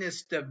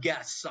finest of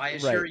guests. I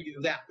assure you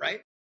of that,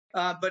 right?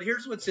 But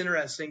here's what's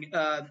interesting.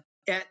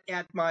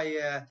 At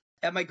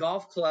my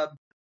golf club,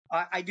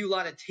 I do a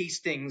lot of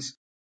tastings.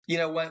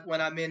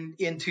 When I'm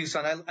in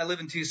Tucson, I live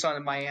in Tucson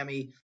and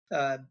Miami,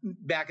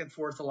 back and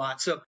forth a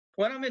lot. So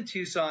when I'm in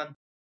Tucson,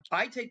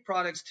 I take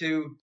products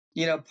to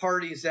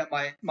parties that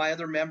my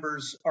other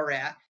members are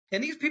at.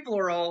 And these people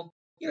are all,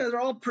 they're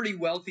all pretty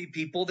wealthy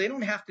people. They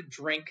don't have to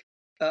drink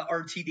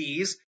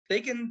RTDs.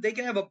 They can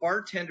have a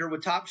bartender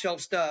with top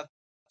shelf stuff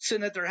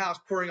sitting at their house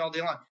pouring all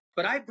day long.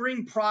 But I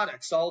bring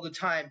products all the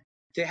time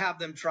to have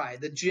them try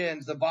the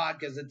gins, the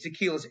vodkas, the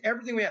tequilas,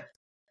 everything we have.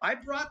 I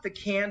brought the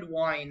canned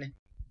wine.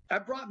 I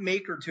brought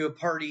Maker to a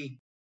party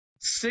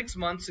 6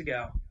 months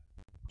ago.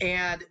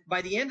 And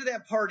by the end of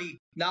that party,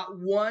 not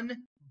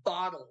one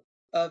bottle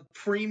of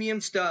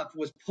premium stuff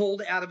was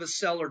pulled out of a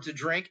cellar to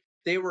drink.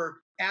 They were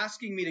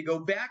asking me to go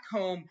back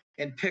home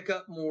and pick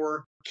up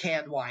more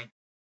canned wine.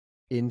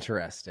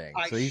 Interesting.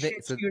 I shit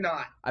you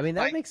not. I mean,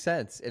 that makes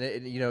sense. And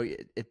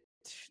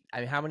I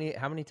mean,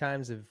 how many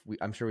times have we?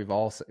 I'm sure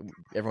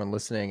everyone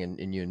listening,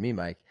 and you and me,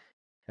 Mike,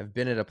 have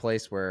been at a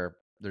place where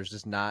there's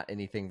just not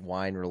anything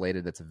wine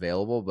related that's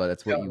available, but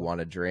that's what you want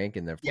to drink.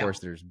 And of course,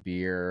 there's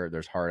beer,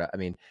 there's hard. I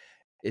mean,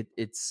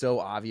 it's so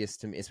obvious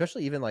to me,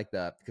 especially even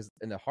because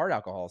in the hard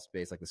alcohol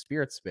space, like the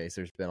spirit space,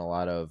 there's been a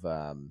lot of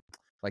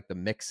like the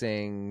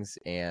mixings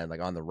and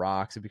like on the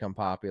rocks have become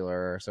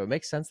popular. So it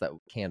makes sense that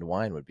canned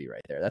wine would be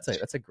right there.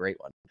 That's a great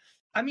one.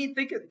 I mean,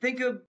 think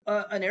of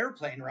an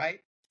airplane, right?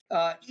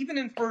 Even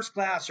in first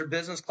class or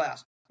business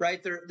class,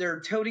 right? They're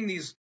toting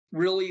these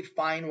really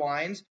fine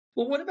wines.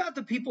 Well, what about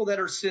the people that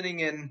are sitting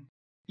in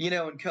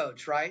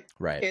coach, right?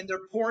 Right. And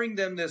they're pouring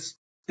them this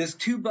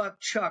 $2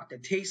 chuck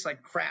that tastes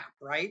like crap,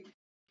 right?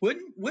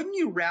 Wouldn't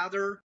you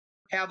rather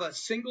have a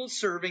single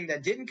serving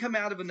that didn't come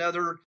out of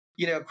another,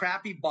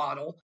 crappy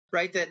bottle,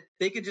 right? That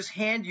they could just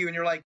hand you and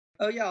you're like,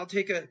 oh yeah, I'll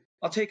take a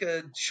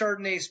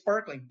Chardonnay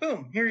sparkling.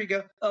 Boom, here you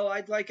go. Oh,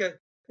 I'd like a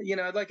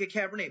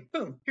Cabernet.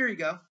 Boom, here you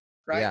go.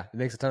 Right? Yeah, it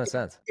makes a ton of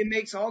sense. It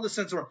makes all the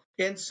sense in the world.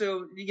 And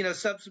so,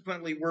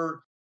 subsequently we're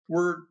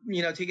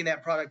taking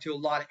that product to a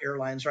lot of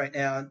airlines right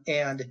now,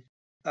 and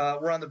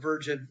we're on the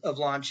verge of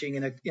launching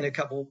in a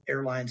couple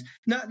airlines.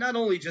 Not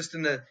only just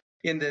in the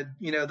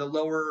the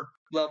lower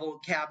level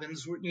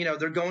cabins,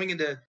 they're going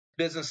into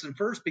business and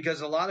first,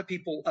 because a lot of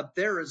people up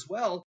there as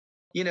well,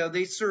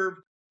 they serve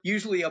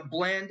usually a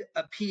blend,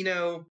 a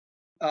Pinot,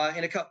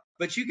 in a cup.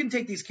 But you can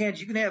take these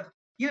cans, you can have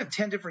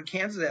 10 different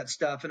cans of that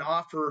stuff and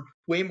offer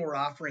way more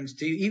offerings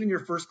to even your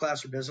first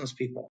class or business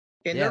people.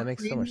 And it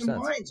makes so much sense.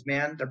 Wines,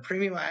 man, they're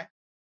premium.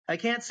 I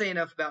can't say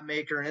enough about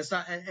Maker, and it's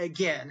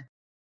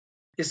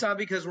not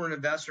because we're an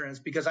investor, and it's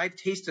because I've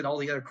tasted all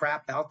the other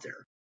crap out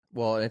there.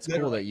 Well, it's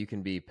cool that you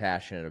can be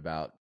passionate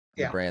about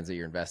the brands that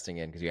you're investing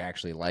in because you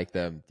actually like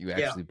them, you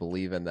actually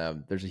believe in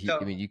them. There's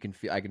I mean,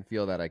 I can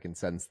feel that, I can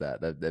sense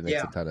that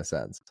makes a ton of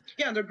sense.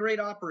 Yeah, they're great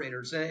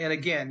operators, and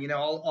again,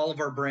 all of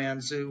our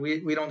brands,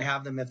 we don't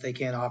have them if they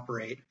can't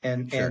operate,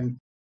 and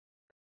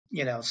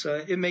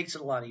so it makes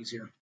it a lot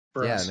easier.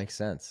 for Yeah, that us. makes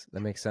sense.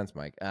 That makes sense,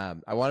 Mike.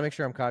 I want to make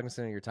sure I'm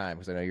cognizant of your time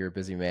because I know you're a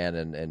busy man,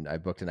 and I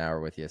booked an hour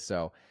with you.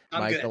 So, I'm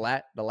Mike,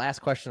 good. the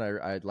last question,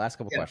 last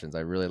couple Yeah. questions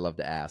I really love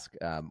to ask.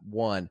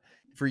 One,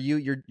 for you,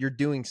 you're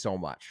doing so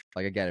much.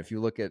 Like again, if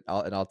you look at,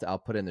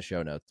 I'll put in the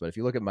show notes, but if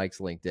you look at Mike's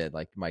LinkedIn,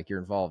 like Mike, you're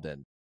involved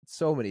in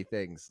so many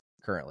things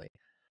currently.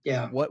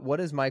 Yeah. What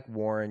does Mike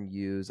Warren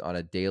use on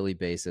a daily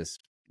basis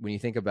when you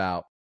think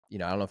about, I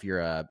don't know if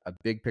you're a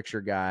big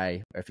picture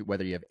guy,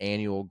 whether you have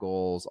annual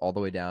goals all the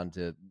way down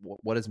to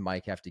what does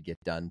Mike have to get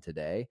done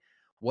today?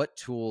 What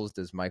tools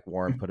does Mike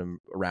Warren put him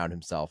around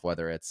himself,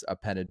 whether it's a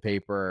pen and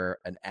paper,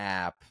 an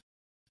app,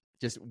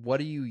 just what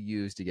do you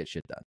use to get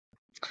shit done?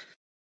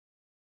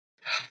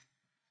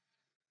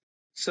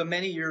 So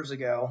many years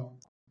ago,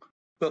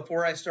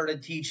 before I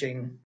started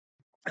teaching,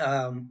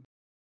 um,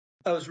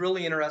 I was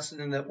really interested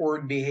in the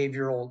org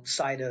behavioral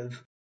side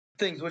of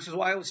things, which is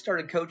why I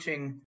started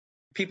coaching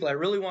people. I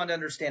really wanted to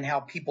understand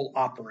how people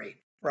operate,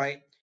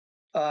 right?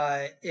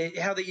 How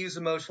they use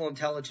emotional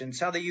intelligence,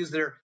 how they use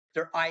their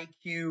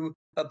IQ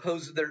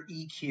opposed to their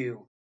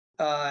EQ,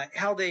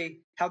 how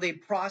they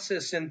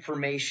process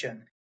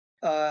information,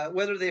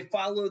 whether they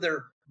follow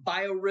their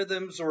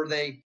biorhythms or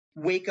they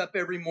wake up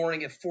every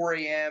morning at 4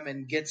 a.m.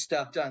 and get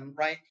stuff done,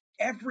 right?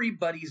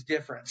 Everybody's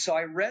different. So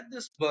I read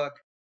this book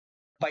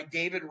by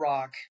David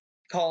Rock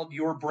called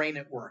Your Brain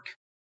at Work.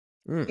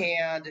 Mm.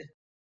 And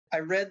I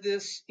read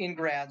this in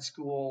grad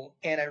school,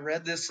 and I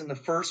read this in the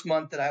first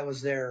month that I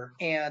was there.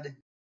 And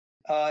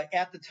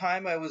at the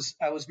time, I was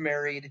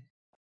married,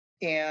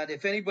 and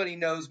if anybody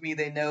knows me,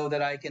 they know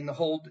that I can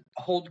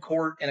hold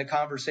court in a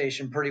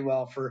conversation pretty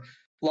well for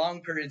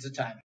long periods of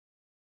time.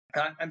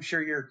 I'm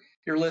sure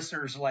your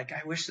listeners are like,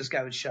 I wish this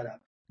guy would shut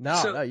up. No,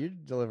 So, no, you're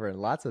delivering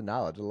lots of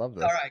knowledge. I love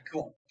all this. right,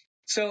 cool.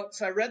 So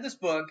I read this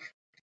book,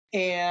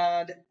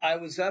 and I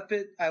was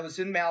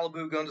in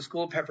Malibu going to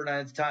school at Pepperdine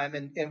at the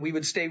time, and we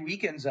would stay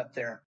weekends up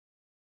there.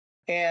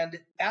 And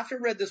after I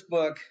read this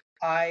book,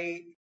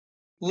 I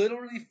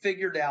literally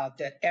figured out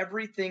that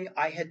everything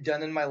I had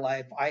done in my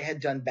life, I had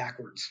done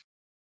backwards.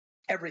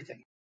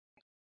 Everything.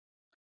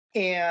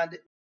 And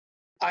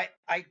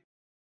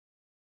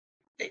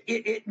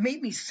it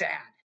made me sad,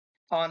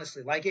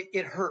 honestly. Like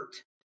it hurt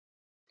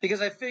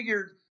because I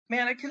figured,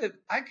 man, I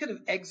could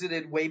have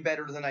exited way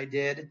better than I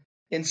did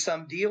in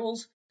some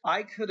deals.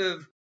 I could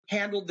have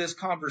handled this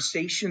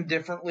conversation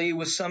differently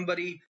with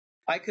somebody.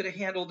 I could have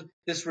handled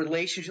this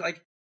relationship.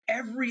 Like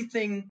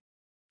everything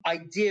I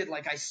did,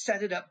 like I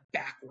set it up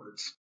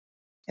backwards.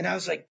 And I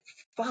was like,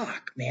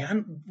 fuck,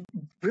 man,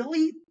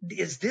 really?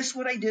 Is this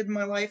what I did in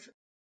my life?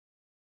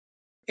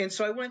 And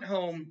so I went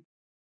home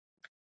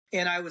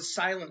and I was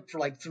silent for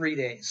like 3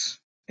 days.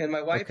 And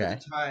my wife at the Okay.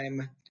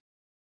 time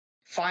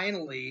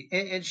finally,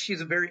 and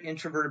she's a very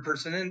introverted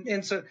person.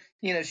 And so,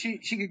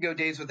 she could go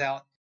days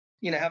without,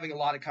 having a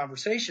lot of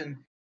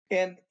conversation.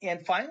 And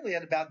finally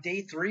at about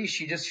day 3,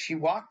 she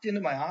walked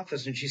into my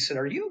office and she said,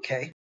 "Are you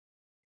okay?"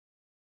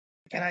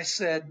 And I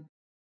said,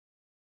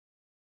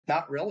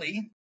 "Not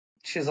really."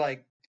 She's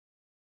like,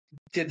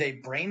 "Did they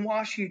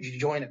brainwash you? Did you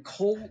join a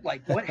cult?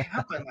 Like, what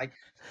happened? Like,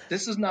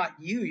 this is not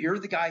you. You're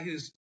the guy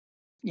who's,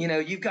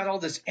 you've got all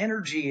this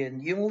energy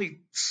and you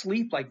only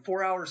sleep like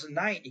 4 hours a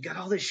night. You got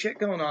all this shit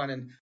going on."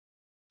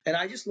 And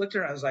I just looked at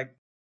her and I was like,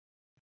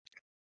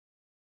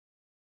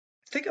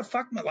 I think I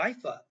fucked my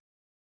life up.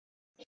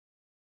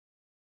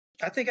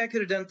 I think I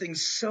could have done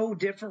things so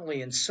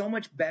differently and so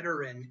much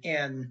better.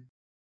 And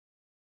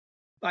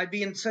I'd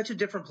be in such a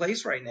different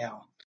place right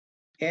now.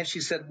 And she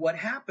said, "What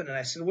happened?" And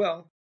I said,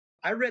 "Well,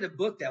 I read a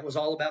book that was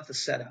all about the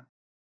setup,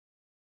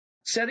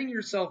 setting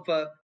yourself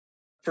up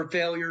for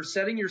failure,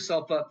 setting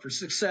yourself up for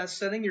success,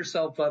 setting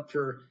yourself up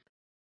for,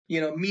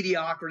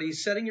 mediocrity,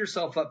 setting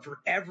yourself up for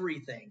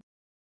everything,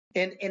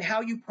 and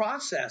how you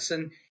process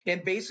and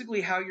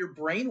basically how your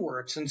brain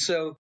works." And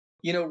so,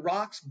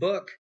 Rock's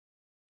book,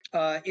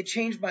 it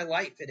changed my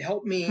life. It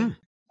helped me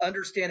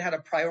understand how to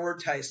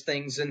prioritize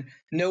things and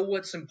know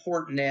what's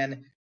important,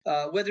 and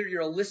whether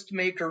you're a list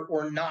maker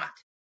or not,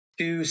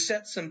 to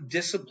set some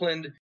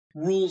disciplined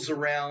rules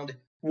around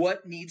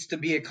what needs to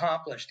be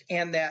accomplished,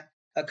 and that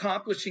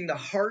accomplishing the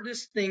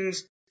hardest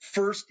things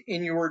first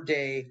in your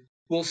day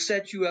will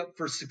set you up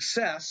for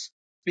success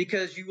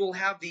because you will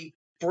have the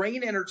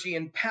brain energy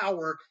and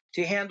power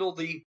to handle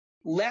the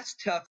less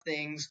tough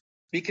things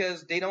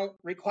because they don't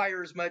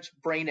require as much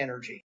brain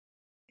energy.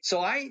 So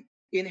I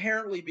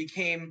inherently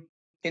became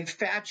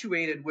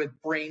infatuated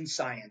with brain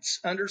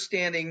science,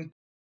 understanding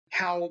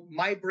how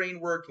my brain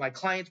worked, my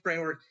client's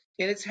brain worked,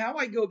 and it's how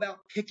I go about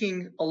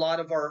picking a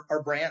lot of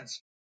our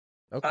brands.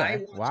 I Okay.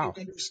 want to Wow.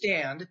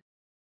 understand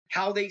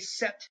how they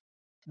set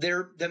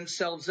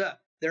themselves up,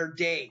 their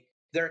day,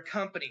 their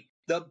company,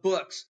 the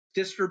books,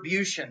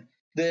 distribution,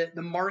 the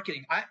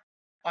marketing.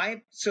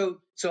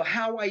 So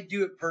how I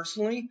do it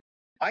personally,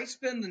 I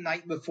spend the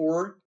night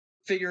before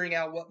figuring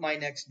out what my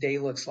next day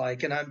looks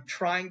like, and I'm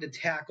trying to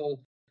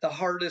tackle the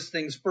hardest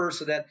things first,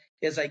 so that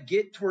as I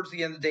get towards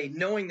the end of the day,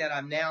 knowing that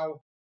I'm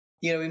now,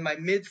 in my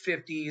mid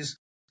 50s,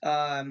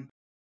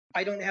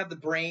 I don't have the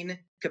brain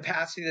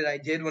capacity that I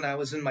did when I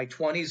was in my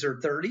 20s or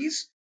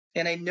 30s.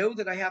 And I know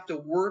that I have to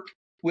work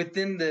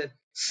within the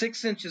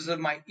 6 inches of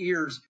my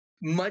ears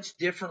much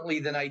differently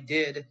than I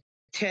did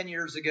 10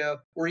 years ago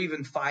or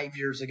even 5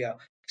 years ago.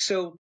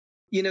 So,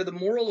 the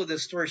moral of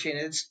this story,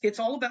 Shane, it's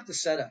all about the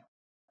setup.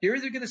 You're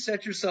either going to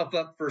set yourself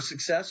up for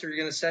success or you're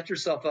going to set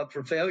yourself up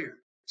for failure.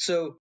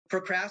 So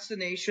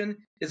procrastination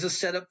is a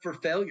setup for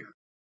failure.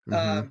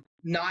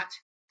 Not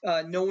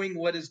knowing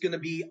what is going to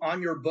be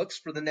on your books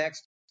for the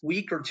next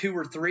week or 2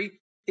 or 3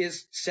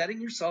 is setting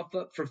yourself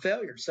up for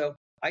failure. So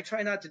I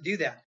try not to do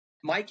that.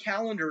 My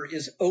calendar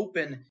is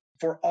open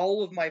for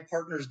all of my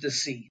partners to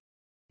see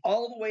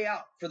all the way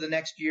out for the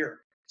next year.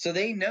 So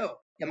they know,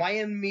 am I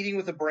in a meeting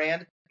with a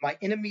brand? Am I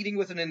in a meeting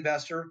with an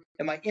investor?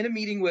 Am I in a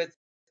meeting with,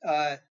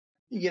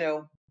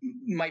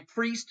 my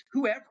priest,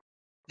 whoever?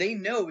 They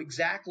know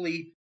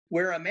exactly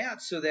where I'm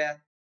at so that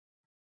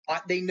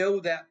they know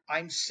that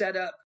I'm set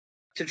up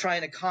to try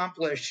and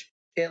accomplish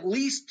at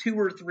least 2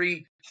 or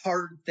 3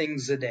 hard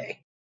things a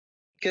day.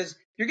 Because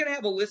you're going to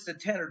have a list of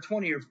 10 or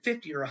 20 or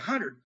 50 or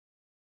 100.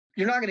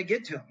 You're not going to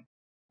get to them.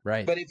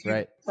 Right. But if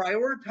you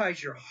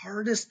prioritize your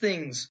hardest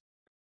things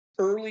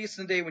earliest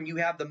in the day when you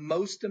have the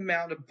most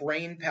amount of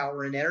brain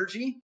power and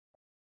energy,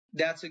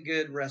 that's a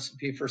good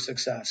recipe for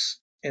success,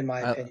 in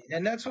my opinion.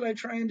 And that's what I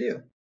try and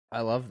do.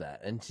 I love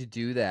that. And to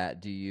do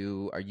that, do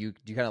you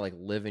kind of like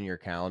live in your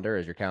calendar?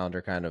 Is your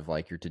calendar kind of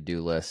like your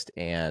to-do list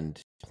and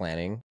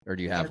planning, or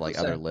do you have 100%. Like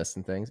other lists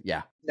and things?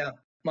 Yeah. No,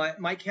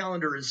 my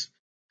calendar is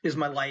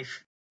my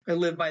life. I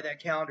live by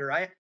that calendar.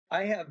 I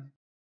have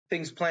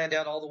things planned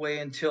out all the way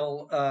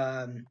until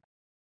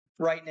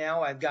right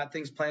now. I've got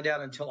things planned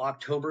out until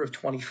October of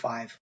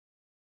 25.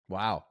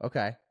 Wow.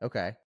 Okay.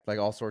 Like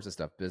all sorts of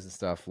stuff, business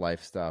stuff,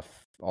 life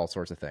stuff, all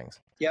sorts of things.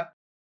 Yep.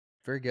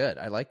 Very good.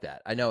 I like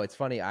that. I know it's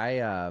funny.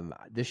 I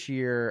this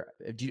year,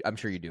 I'm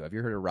sure you do. Have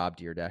you heard of Rob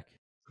Deerdeck?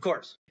 Of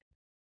course.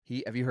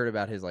 Have you heard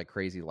about his like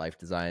crazy life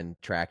design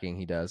tracking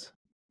he does?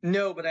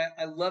 No, but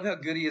I love how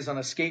good he is on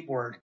a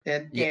skateboard.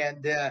 And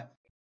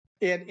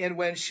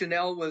when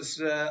Chanel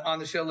was on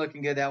the show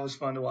looking good, that was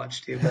fun to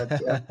watch too.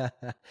 But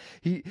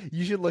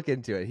you should look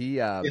into it.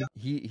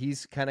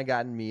 He's kind of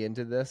gotten me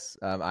into this.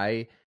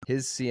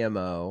 His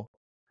CMO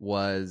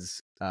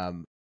was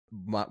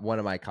one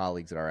of my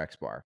colleagues at our X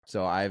Bar.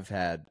 So I've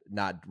had,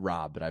 not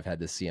Rob, but I've had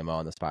this CMO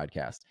on this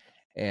podcast.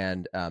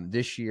 And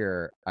this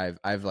year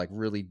I've like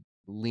really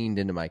leaned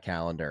into my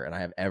calendar and I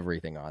have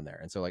everything on there.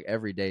 And so like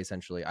every day,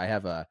 essentially, I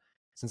have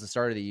since the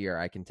start of the year,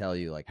 I can tell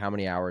you like how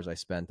many hours I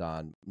spent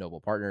on Noble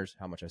Partners,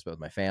 how much I spent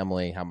with my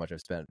family, how much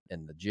I've spent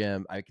in the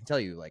gym. I can tell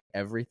you like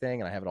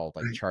everything, and I have it all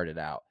like charted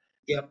out.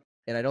 Yep.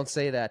 And I don't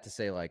say that to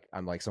say like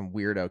I'm like some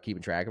weirdo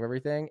keeping track of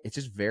everything. It's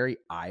just very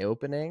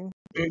eye-opening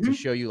to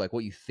show you like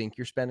what you think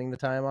you're spending the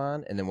time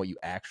on and then what you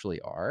actually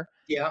are.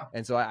 Yeah.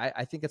 And so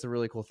I think it's a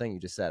really cool thing you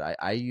just said.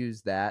 I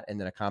use that, and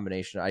then a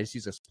combination. I just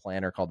use this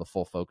planner called the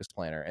Full Focus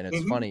Planner. And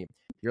it's funny.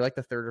 You're like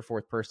the third or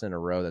fourth person in a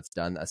row that's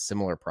done a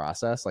similar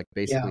process. Like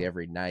basically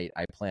every night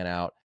I plan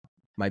out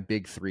my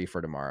big 3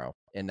 for tomorrow.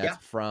 And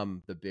that's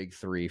from the big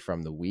 3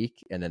 from the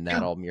week. And then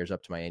that all mirrors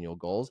up to my annual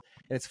goals.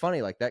 And it's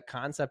funny, like that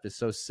concept is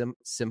so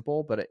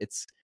simple, but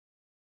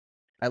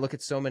I look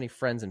at so many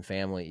friends and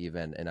family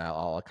even, and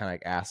I'll kind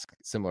of ask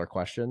similar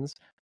questions.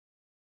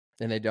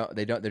 And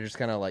they're just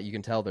kind of like, you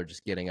can tell they're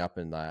just getting up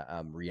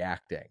and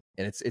reacting.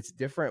 And it's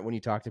different when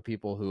you talk to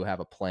people who have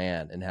a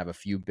plan and have a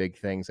few big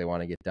things they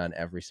want to get done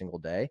every single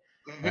day.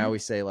 And I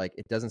always say, like,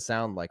 it doesn't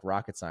sound like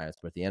rocket science,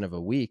 but at the end of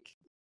a week,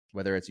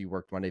 whether it's you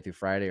worked Monday through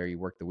Friday or you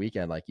work the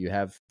weekend, like you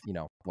have,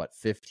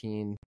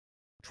 15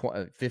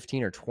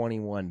 or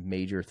 21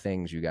 major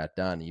things you got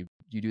done. You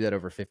do that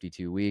over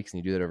 52 weeks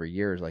and you do that over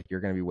years, like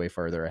you're going to be way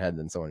farther ahead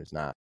than someone who's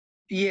not.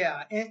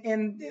 Yeah.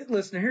 And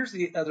listen, here's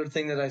the other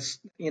thing that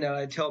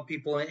I tell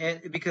people,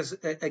 and because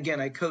again,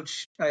 I've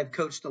coached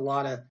a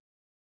lot of,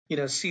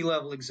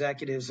 C-level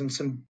executives in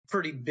some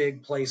pretty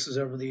big places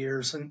over the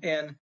years.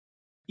 And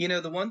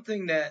the one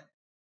thing that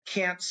you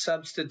can't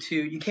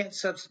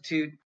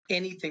substitute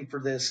anything for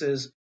this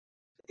is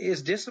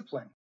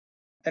discipline.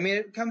 I mean,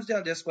 it comes down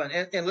to discipline.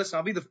 And listen,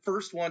 I'll be the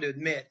first one to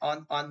admit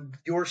on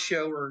your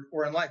show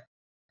or in life,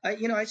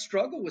 I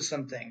struggle with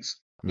some things.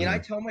 I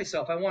tell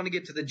myself I want to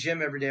get to the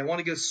gym every day. I want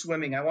to go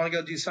swimming. I want to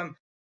go do something.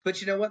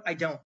 But you know what? I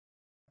don't.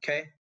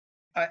 Okay.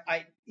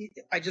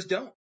 I just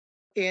don't.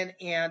 And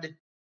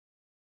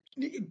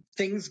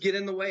things get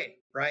in the way,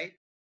 right?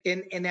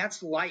 And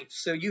that's life.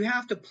 So you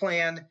have to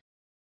plan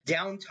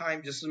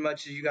downtime just as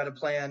much as you got to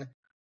plan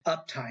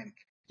uptime.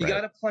 You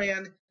got to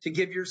plan to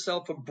give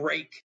yourself a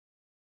break,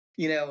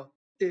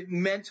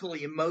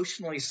 mentally,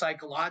 emotionally,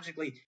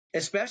 psychologically,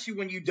 especially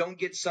when you don't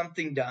get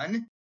something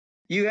done.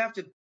 You have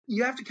to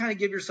kind of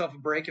give yourself a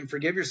break and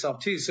forgive yourself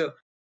too. So,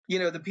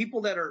 the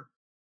people that are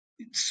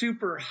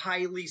super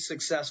highly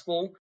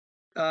successful,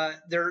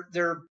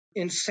 they're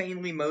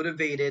insanely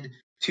motivated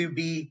to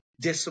be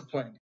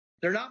disciplined.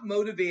 They're not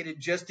motivated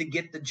just to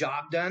get the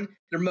job done.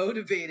 They're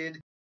motivated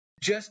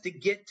just to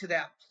get to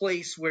that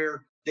place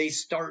where they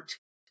start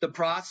the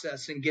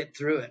process and get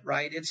through it,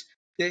 right?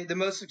 The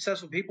most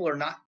successful people are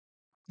not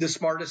the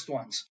smartest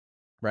ones.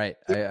 Right.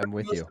 They're I'm the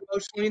with most you.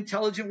 emotionally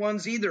intelligent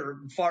ones either.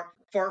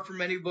 Far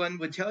from anyone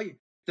would tell you.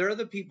 They're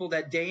the people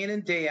that day in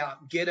and day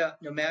out get up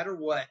no matter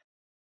what,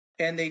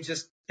 and they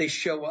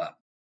show up.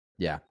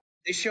 Yeah.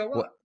 They show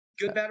What up,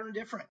 good, bad, or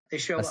indifferent. They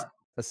show up.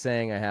 a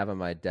saying I have on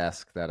my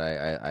desk that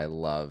I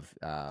love.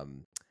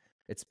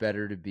 It's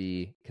better to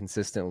be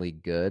consistently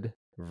good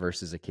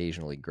versus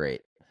occasionally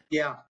great.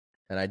 Yeah.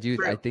 And I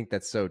think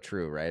that's so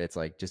true, right? It's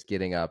like just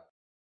getting up,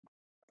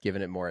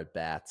 giving it more at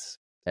bats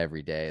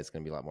every day is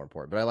going to be a lot more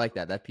important. But I like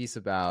that piece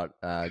about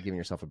giving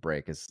yourself a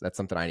break that's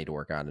something I need to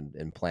work on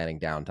in planning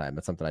downtime.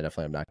 That's something I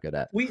definitely am not good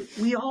at.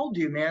 We all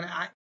do, man.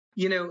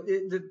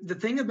 The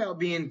thing about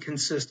being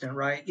consistent,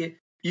 right?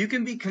 You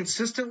can be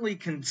consistently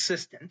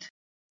consistent,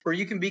 or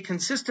you can be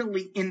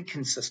consistently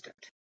inconsistent.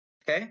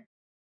 Okay.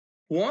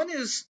 One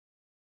is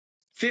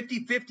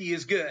 50-50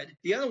 is good.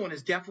 The other one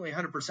is definitely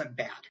 100%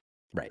 bad.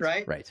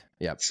 Right. Right.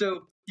 Yep.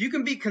 So you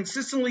can be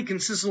consistently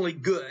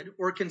good,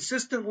 or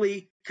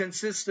consistently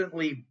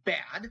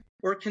bad,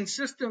 or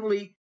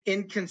consistently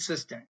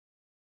inconsistent.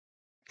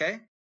 Okay.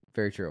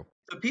 Very true.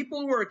 The people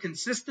who are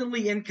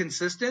consistently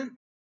inconsistent,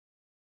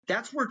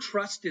 that's where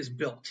trust is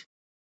built.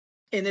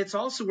 And it's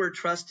also where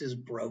trust is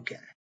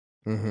broken.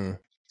 Mm-hmm.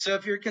 So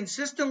if you're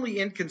consistently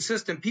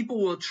inconsistent,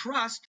 people will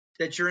trust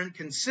that you're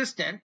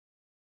inconsistent,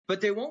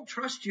 but they won't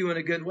trust you in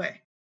a good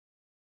way.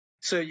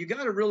 So you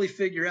got to really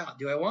figure out,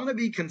 do I want to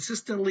be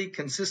consistently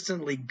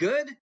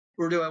good,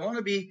 or do I want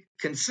to be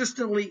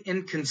consistently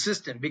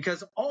inconsistent?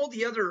 Because all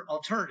the other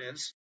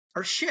alternatives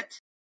are shit.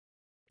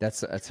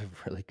 That's a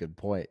really good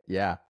point.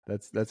 Yeah,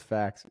 that's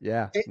facts.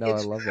 Yeah, I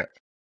love that.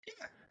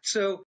 Yeah.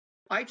 So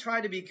I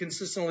try to be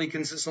consistently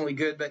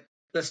good, but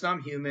listen,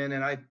 I'm human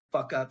and I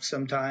fuck up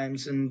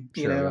sometimes, and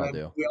we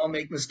all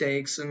make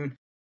mistakes, and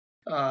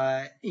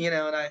and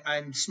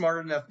I'm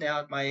smart enough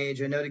now at my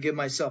age, I know to give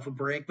myself a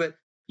break, but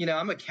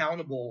I'm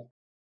accountable,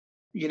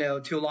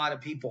 to a lot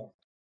of people.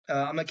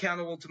 I'm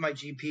accountable to my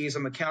GPs.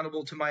 I'm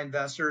accountable to my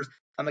investors.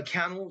 I'm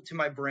accountable to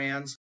my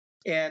brands.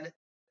 And,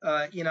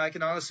 I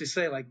can honestly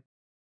say, like,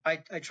 I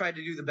try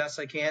to do the best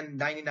I can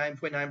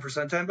 99.9% of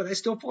the time, but I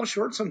still fall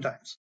short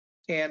sometimes.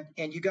 And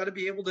you got to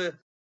be able to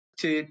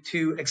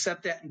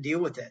accept that and deal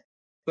with it.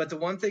 But the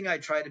one thing I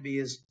try to be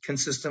is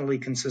consistently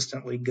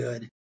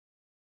good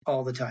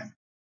all the time.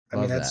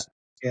 Love that.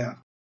 Yeah.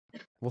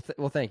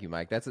 Well, thank you,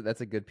 Mike. That's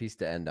a good piece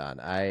to end on.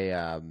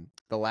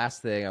 The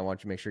last thing I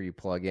want you to make sure you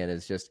plug in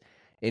is just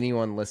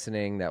anyone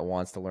listening that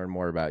wants to learn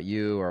more about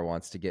you or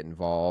wants to get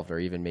involved or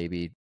even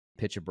maybe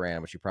pitch a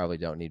brand, which you probably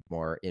don't need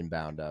more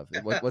inbound of.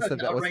 What's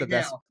the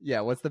best?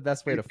 Yeah, what's the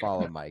best way to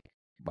follow Mike?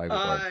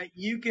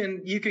 You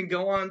can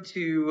go on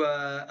to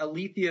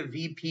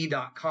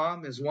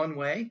AlethiaVP.com is one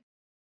way.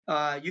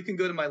 You can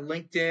go to my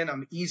LinkedIn.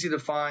 I'm easy to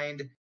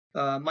find.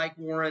 Mike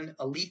Warren,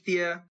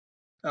 Alethia.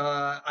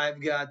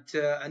 I've got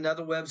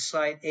another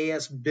website,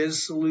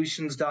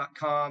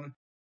 asbizsolutions.com.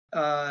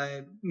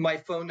 My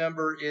phone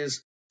number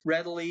is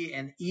readily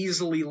and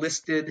easily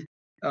listed,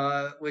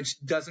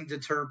 which doesn't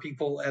deter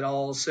people at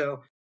all.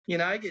 So,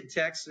 I get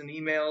texts and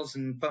emails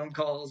and phone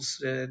calls,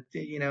 in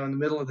the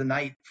middle of the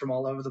night from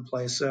all over the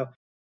place. So,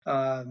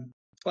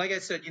 like I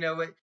said,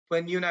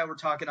 when you and I were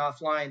talking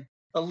offline,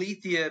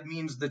 Alethia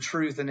means the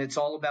truth, and it's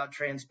all about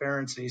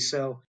transparency.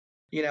 So,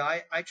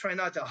 I try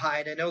not to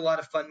hide. I know a lot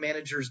of fund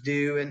managers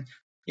do, and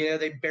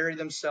they bury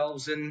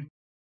themselves in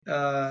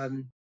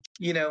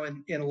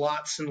in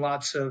lots and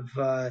lots of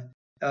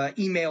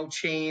email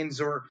chains,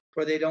 or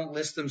they don't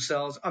list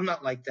themselves. I'm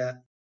not like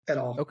that at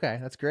all. Okay,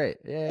 that's great.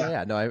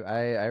 Yeah. No,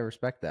 I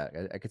respect that.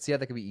 I could see how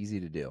that could be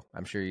easy to do.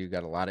 I'm sure you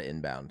got a lot of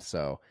inbound,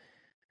 so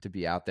to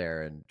be out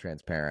there and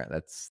transparent,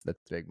 that's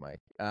big,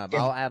 Mike.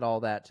 I'll add all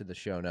that to the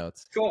show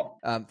notes. Cool.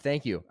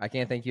 Thank you. I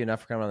can't thank you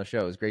enough for coming on the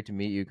show. It was great to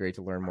meet you. Great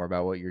to learn more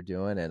about what you're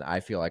doing, and I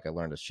feel like I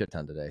learned a shit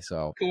ton today.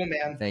 So cool,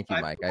 man. Thank you,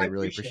 Mike. I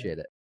really appreciate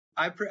it.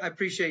 I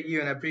appreciate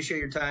you, and I appreciate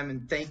your time,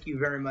 and thank you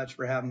very much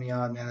for having me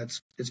on, man.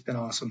 It's been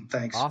awesome.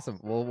 Thanks. Awesome.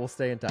 We'll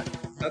stay in touch.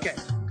 Okay,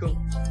 cool.